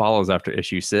one even follows after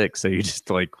issue 6. So you just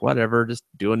like, whatever, just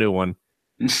do a new one.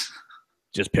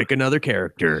 Just pick another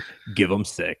character, give them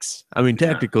 6. I mean, Yeah.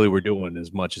 technically, we're doing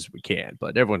as much as we can,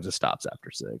 but everyone just stops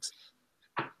after 6.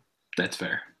 That's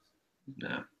fair.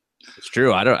 Yeah. It's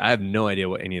true. I have no idea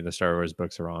what any of the Star Wars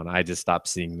books are on. I just stopped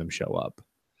seeing them show up.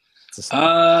 It's just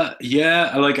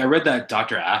Yeah. Like I read that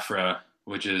Dr. Aphra,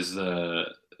 which is the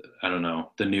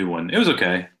new one. It was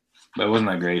okay, but it wasn't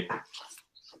that great.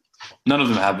 None of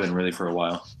them have been really for a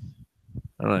while.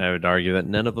 I would argue that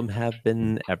none of them have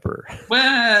been ever.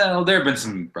 Well, there have been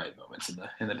some bright moments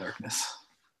in the darkness.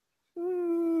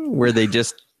 Where they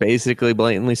just basically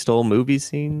blatantly stole movie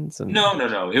scenes. And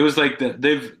No. It was like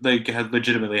they've had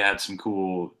legitimately had some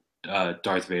cool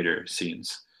Darth Vader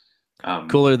scenes.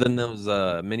 Cooler than those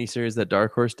miniseries that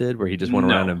Dark Horse did, where he just went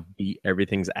around and beat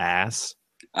everything's ass.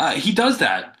 He does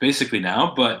that basically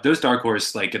now, but those Dark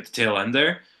Horse, like at the tail end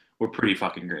there, were pretty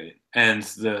fucking great, and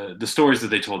the stories that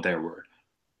they told there were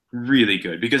really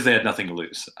good because they had nothing to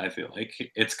lose. I feel like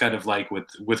it's kind of like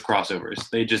with crossovers,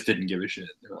 they just didn't give a shit.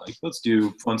 They were like, let's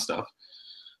do fun stuff.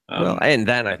 Well, and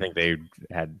then I think they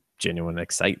had genuine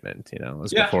excitement. It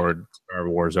was before Star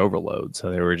Wars Overload,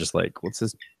 so they were just like, let's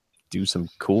just do some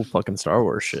cool fucking Star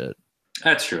Wars shit.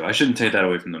 That's true. I shouldn't take that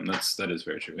away from them. That is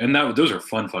very true. And those are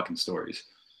fun fucking stories.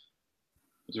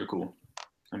 Those are cool.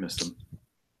 I miss them.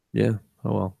 Yeah.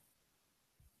 Oh well.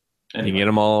 Anyway. You can get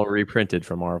them all reprinted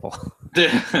from Marvel.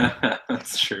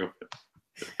 That's true.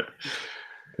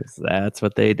 Because that's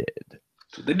what they did.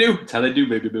 That's what they do. It's how they do,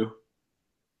 baby boo.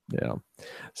 Yeah.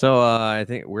 So I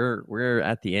think we're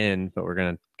at the end, but we're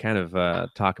gonna kind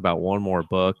of talk about one more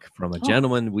book from a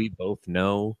gentleman we both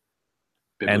know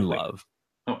and love.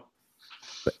 One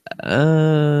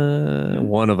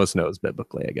of us knows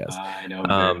biblically, I guess. I know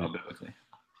very well biblically.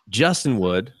 Justin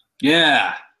Wood.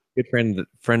 Yeah. Good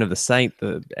friend of the site,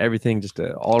 everything, just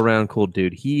an all-around cool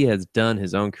dude. He has done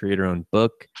his own creator-owned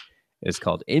book. It's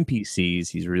called NPCs.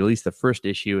 He's released the first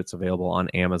issue. It's available on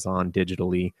Amazon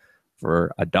digitally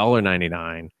for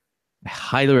 $1.99. I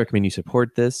highly recommend you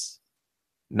support this,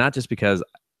 not just because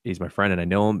he's my friend and I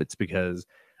know him, but it's because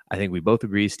I think we both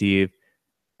agree, Steve,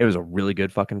 it was a really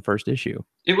good fucking first issue.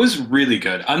 It was really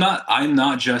good. I'm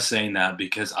not just saying that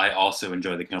because I also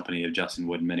enjoy the company of Justin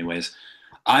Wood in many ways.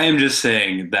 I am just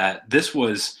saying that it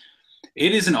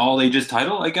is an all ages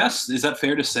title, I guess. Is that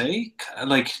fair to say?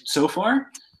 Like so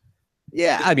far?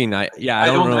 Yeah, I mean, I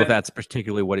don't know if that's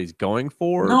particularly what he's going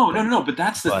for. No, but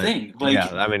that's the thing. Like, yeah,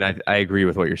 I mean, I agree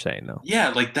with what you're saying, though. Yeah,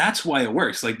 like that's why it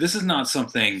works. Like, this is not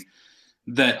something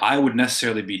that I would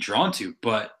necessarily be drawn to,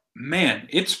 but man,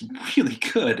 it's really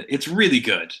good. It's really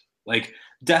good. Like,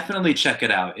 definitely check it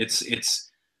out. It's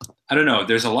I don't know.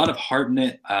 There's a lot of heart in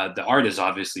it. The art is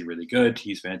obviously really good.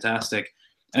 He's fantastic.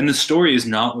 And the story is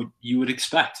not what you would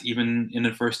expect, even in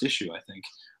the first issue, I think.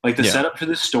 Like, the setup for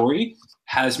this story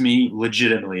has me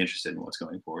legitimately interested in what's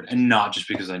going forward, and not just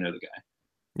because I know the guy.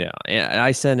 Yeah. And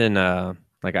I sent in, I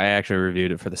actually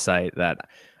reviewed it for the site that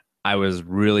I was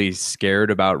really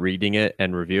scared about reading it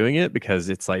and reviewing it because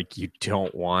it's like you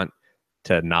don't want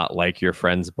to not like your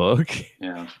friend's book.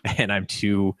 Yeah. And I'm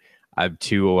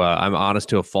honest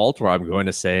to a fault where I'm going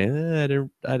to say I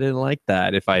didn't like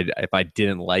that if I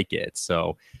didn't like it.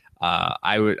 So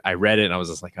I read it and I was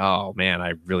just like, oh man,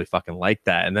 I really fucking like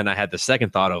that. And then I had the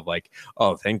second thought of like,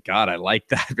 oh, thank God I like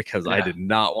that because I did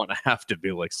not want to have to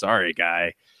be like, sorry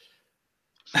guy,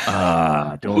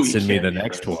 don't send me the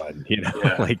next one.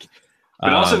 Like.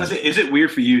 But also, is it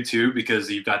weird for you too because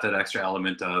you've got that extra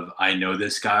element of I know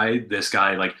this guy.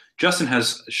 Like Justin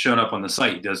has shown up on the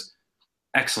site. He does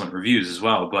excellent reviews as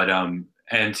well, but and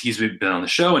he's been on the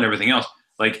show and everything else.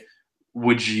 Like,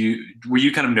 were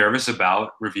you kind of nervous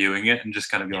about reviewing it and just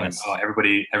kind of going, oh,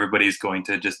 everybody's going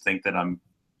to just think that I'm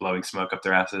blowing smoke up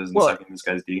their asses and sucking this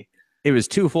guy's D? It was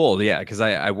twofold, yeah, because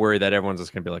I worry that everyone's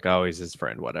just gonna be like, oh, he's his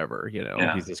friend, whatever,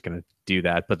 he's just gonna do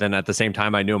that. But then at the same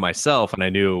time, I knew myself, and I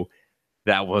knew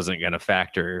that wasn't gonna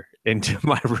factor into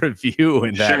my review,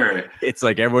 and that it's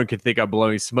like everyone could think I'm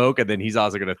blowing smoke, and then he's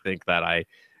also gonna think that I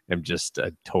am just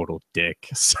a total dick.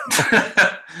 So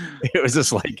it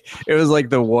was like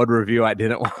the one review I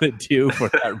didn't want to do for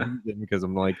that reason, because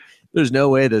I'm like, there's no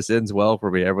way this ends well for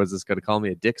me. Everyone's just gonna call me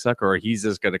a dick sucker, or he's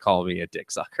just gonna call me a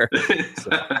dick sucker. So,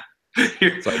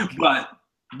 but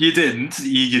you didn't.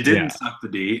 You didn't suck the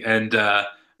D, and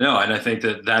no, and I think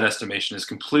that estimation is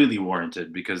completely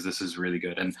warranted because this is really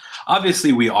good. And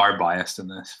obviously, we are biased in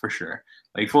this for sure,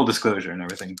 like full disclosure and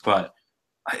everything. But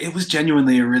it was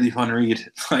genuinely a really fun read.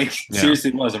 Like seriously,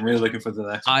 it was. I'm really looking for the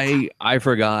next one. I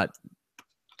forgot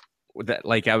that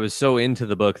like I was so into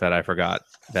the book that I forgot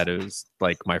that it was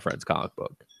like my friend's comic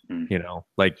book. Mm. You know,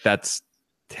 like that's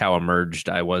how immersed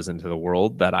I was into the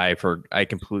world that I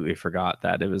completely forgot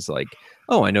that it was like,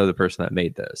 oh, I know the person that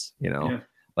made this. You know, Yeah.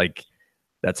 like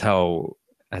that's how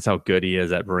good he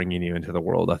is at bringing you into the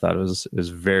world. I thought it was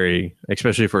very,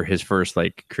 especially for his first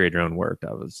like create your own work.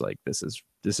 I was like, this is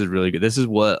really good. This is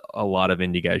what a lot of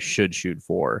indie guys should shoot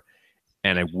for.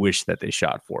 And I wish that they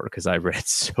shot for, because I read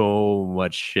so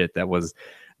much shit that was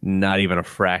not even a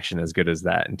fraction as good as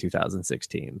that in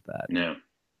 2016. That, Yeah.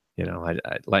 you know, I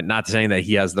like, not saying that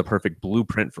he has the perfect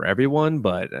blueprint for everyone,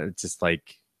 but it's just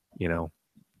like, you know,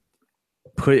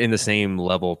 put in the same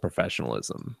level of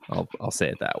professionalism. I'll say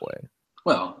it that way.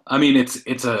 Well, I mean,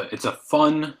 it's a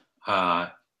fun,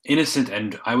 innocent,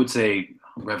 and I would say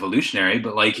revolutionary,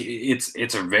 but like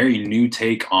it's a very new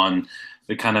take on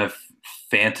the kind of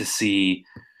fantasy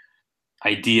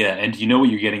idea. And you know what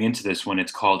you're getting into this when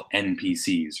it's called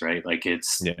NPCs, right? Like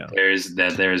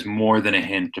there's more than a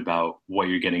hint about what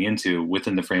you're getting into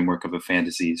within the framework of a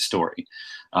fantasy story.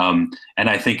 And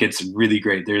I think it's really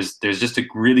great. There's just a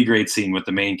really great scene with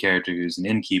the main character who's an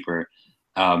innkeeper,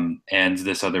 and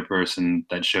this other person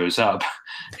that shows up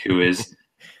who is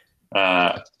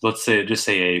let's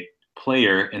say a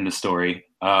player in the story,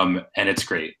 and it's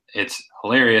great. It's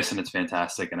hilarious and it's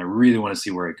fantastic, and I really want to see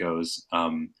where it goes.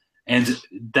 And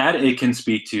that it can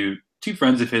speak to two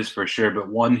friends of his for sure, but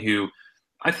one who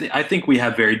I think we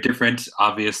have very different,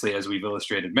 obviously, as we've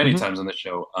illustrated many times on the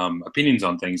show, opinions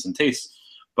on things and tastes,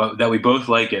 but that we both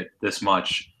like it this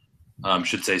much,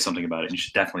 should say something about it. You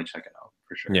should definitely check it out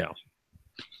for sure. Yeah.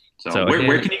 So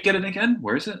where can you get it again?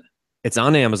 Where is it? It's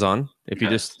on Amazon. If you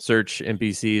just search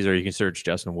NPCs, or you can search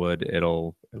Justin Wood,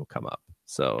 it'll come up.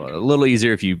 So a little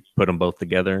easier if you put them both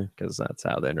together, because that's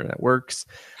how the internet works.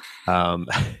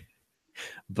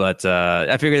 But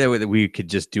I figured that we could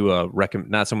just do a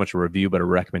not so much a review, but a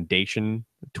recommendation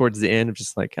towards the end of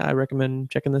just like, I recommend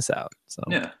checking this out. So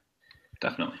yeah,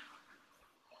 definitely.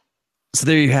 So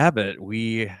there you have it.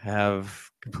 We have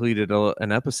completed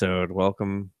an episode.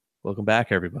 Welcome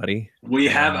back, everybody. We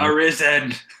have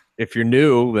arisen. If you're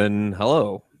new, then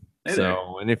hello. Hey there.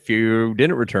 And if you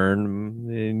didn't return,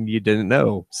 then you didn't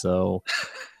know. So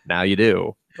now you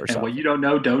do. Or and something. what you don't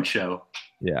know, don't show.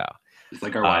 Yeah. It's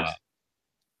like our wives.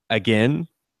 Again,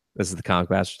 this is the Comic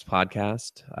Bastards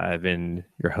podcast. I've been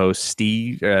your host,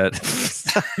 Steve.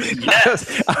 Yes.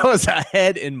 I was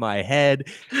ahead in my head,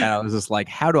 and I was just like,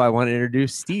 how do I want to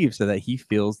introduce Steve so that he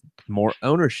feels more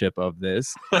ownership of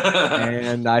this?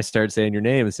 And I started saying your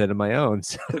name instead of my own.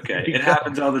 So okay, it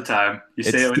happens all the time. You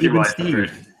say it with Steve your wife.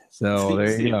 Steve. So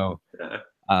there you go.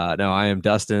 Yeah. No, I am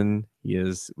Dustin. He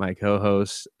is my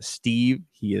co-host. Steve,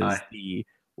 he is the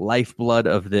lifeblood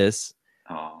of this.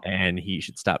 Oh. And he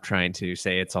should stop trying to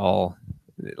say it's all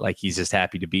like he's just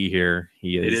happy to be here.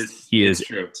 He is. It's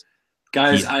true,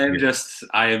 guys. I am just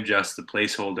the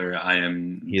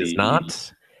placeholder. He is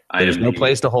not. There's no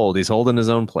place to hold. He's holding his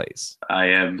own place. I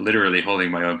am literally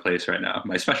holding my own place right now.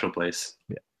 My special place.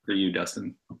 Yeah. For you,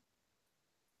 Dustin.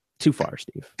 Too far,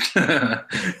 Steve.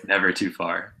 Never too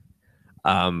far.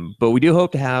 But we do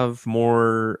hope to have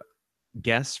more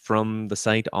guests from the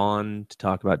site on to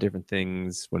talk about different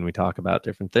things when we talk about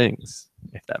different things,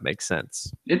 if that makes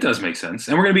sense. It does make sense.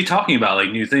 And we're going to be talking about like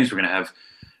new things. We're going to have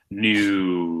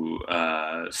new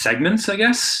segments, I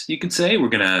guess you could say.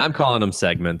 I'm calling them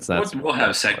segments. We'll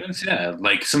have segments, yeah,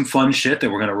 like some fun shit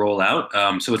that we're going to roll out.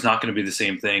 So it's not going to be the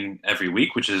same thing every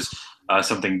week, which is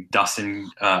something Dustin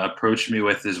approached me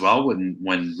with as well when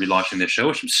relaunching this show,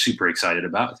 which I'm super excited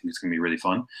about. I think it's going to be really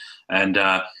fun. And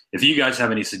if you guys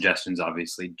have any suggestions,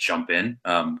 obviously jump in.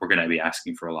 We're going to be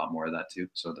asking for a lot more of that too.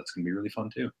 So that's going to be really fun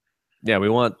too. Yeah, we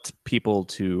want people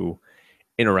to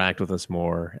interact with us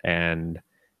more. And,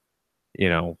 you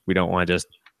know, we don't want to just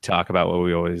talk about what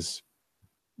we always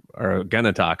are going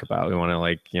to talk about. We want to,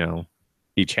 like, you know,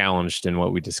 be challenged in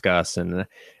what we discuss and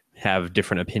have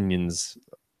different opinions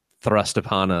thrust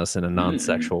upon us in a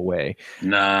non-sexual way.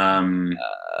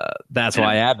 That's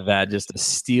why I added that, just to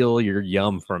steal your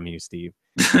yum from you, Steve.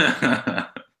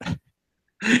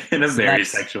 In a very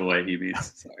sexual way, he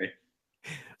means. Sorry.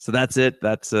 So that's it.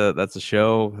 That's a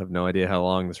show. I have no idea how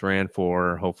long this ran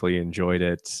for. Hopefully you enjoyed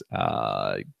it.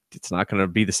 It's not going to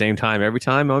be the same time every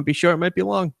time. It might be short. It might be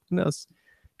long. Who knows?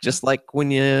 Just like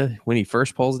when he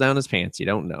first pulls down his pants, you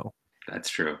don't know. That's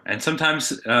true. And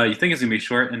sometimes you think it's going to be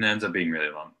short and it ends up being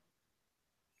really long.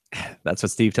 That's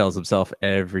what Steve tells himself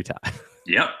every time.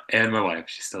 Yep. And my wife,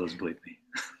 she still doesn't believe me.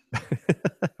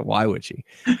 Why would she?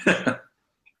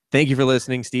 Thank you for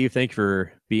listening, Steve. Thank you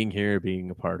for being here, being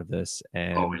a part of this,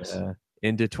 and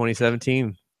into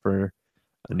 2017 for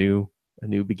a new a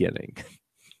new beginning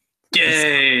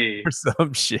Yay! or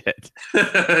some shit.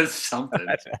 Something.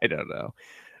 I don't know.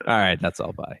 All right, that's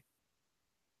all. Bye.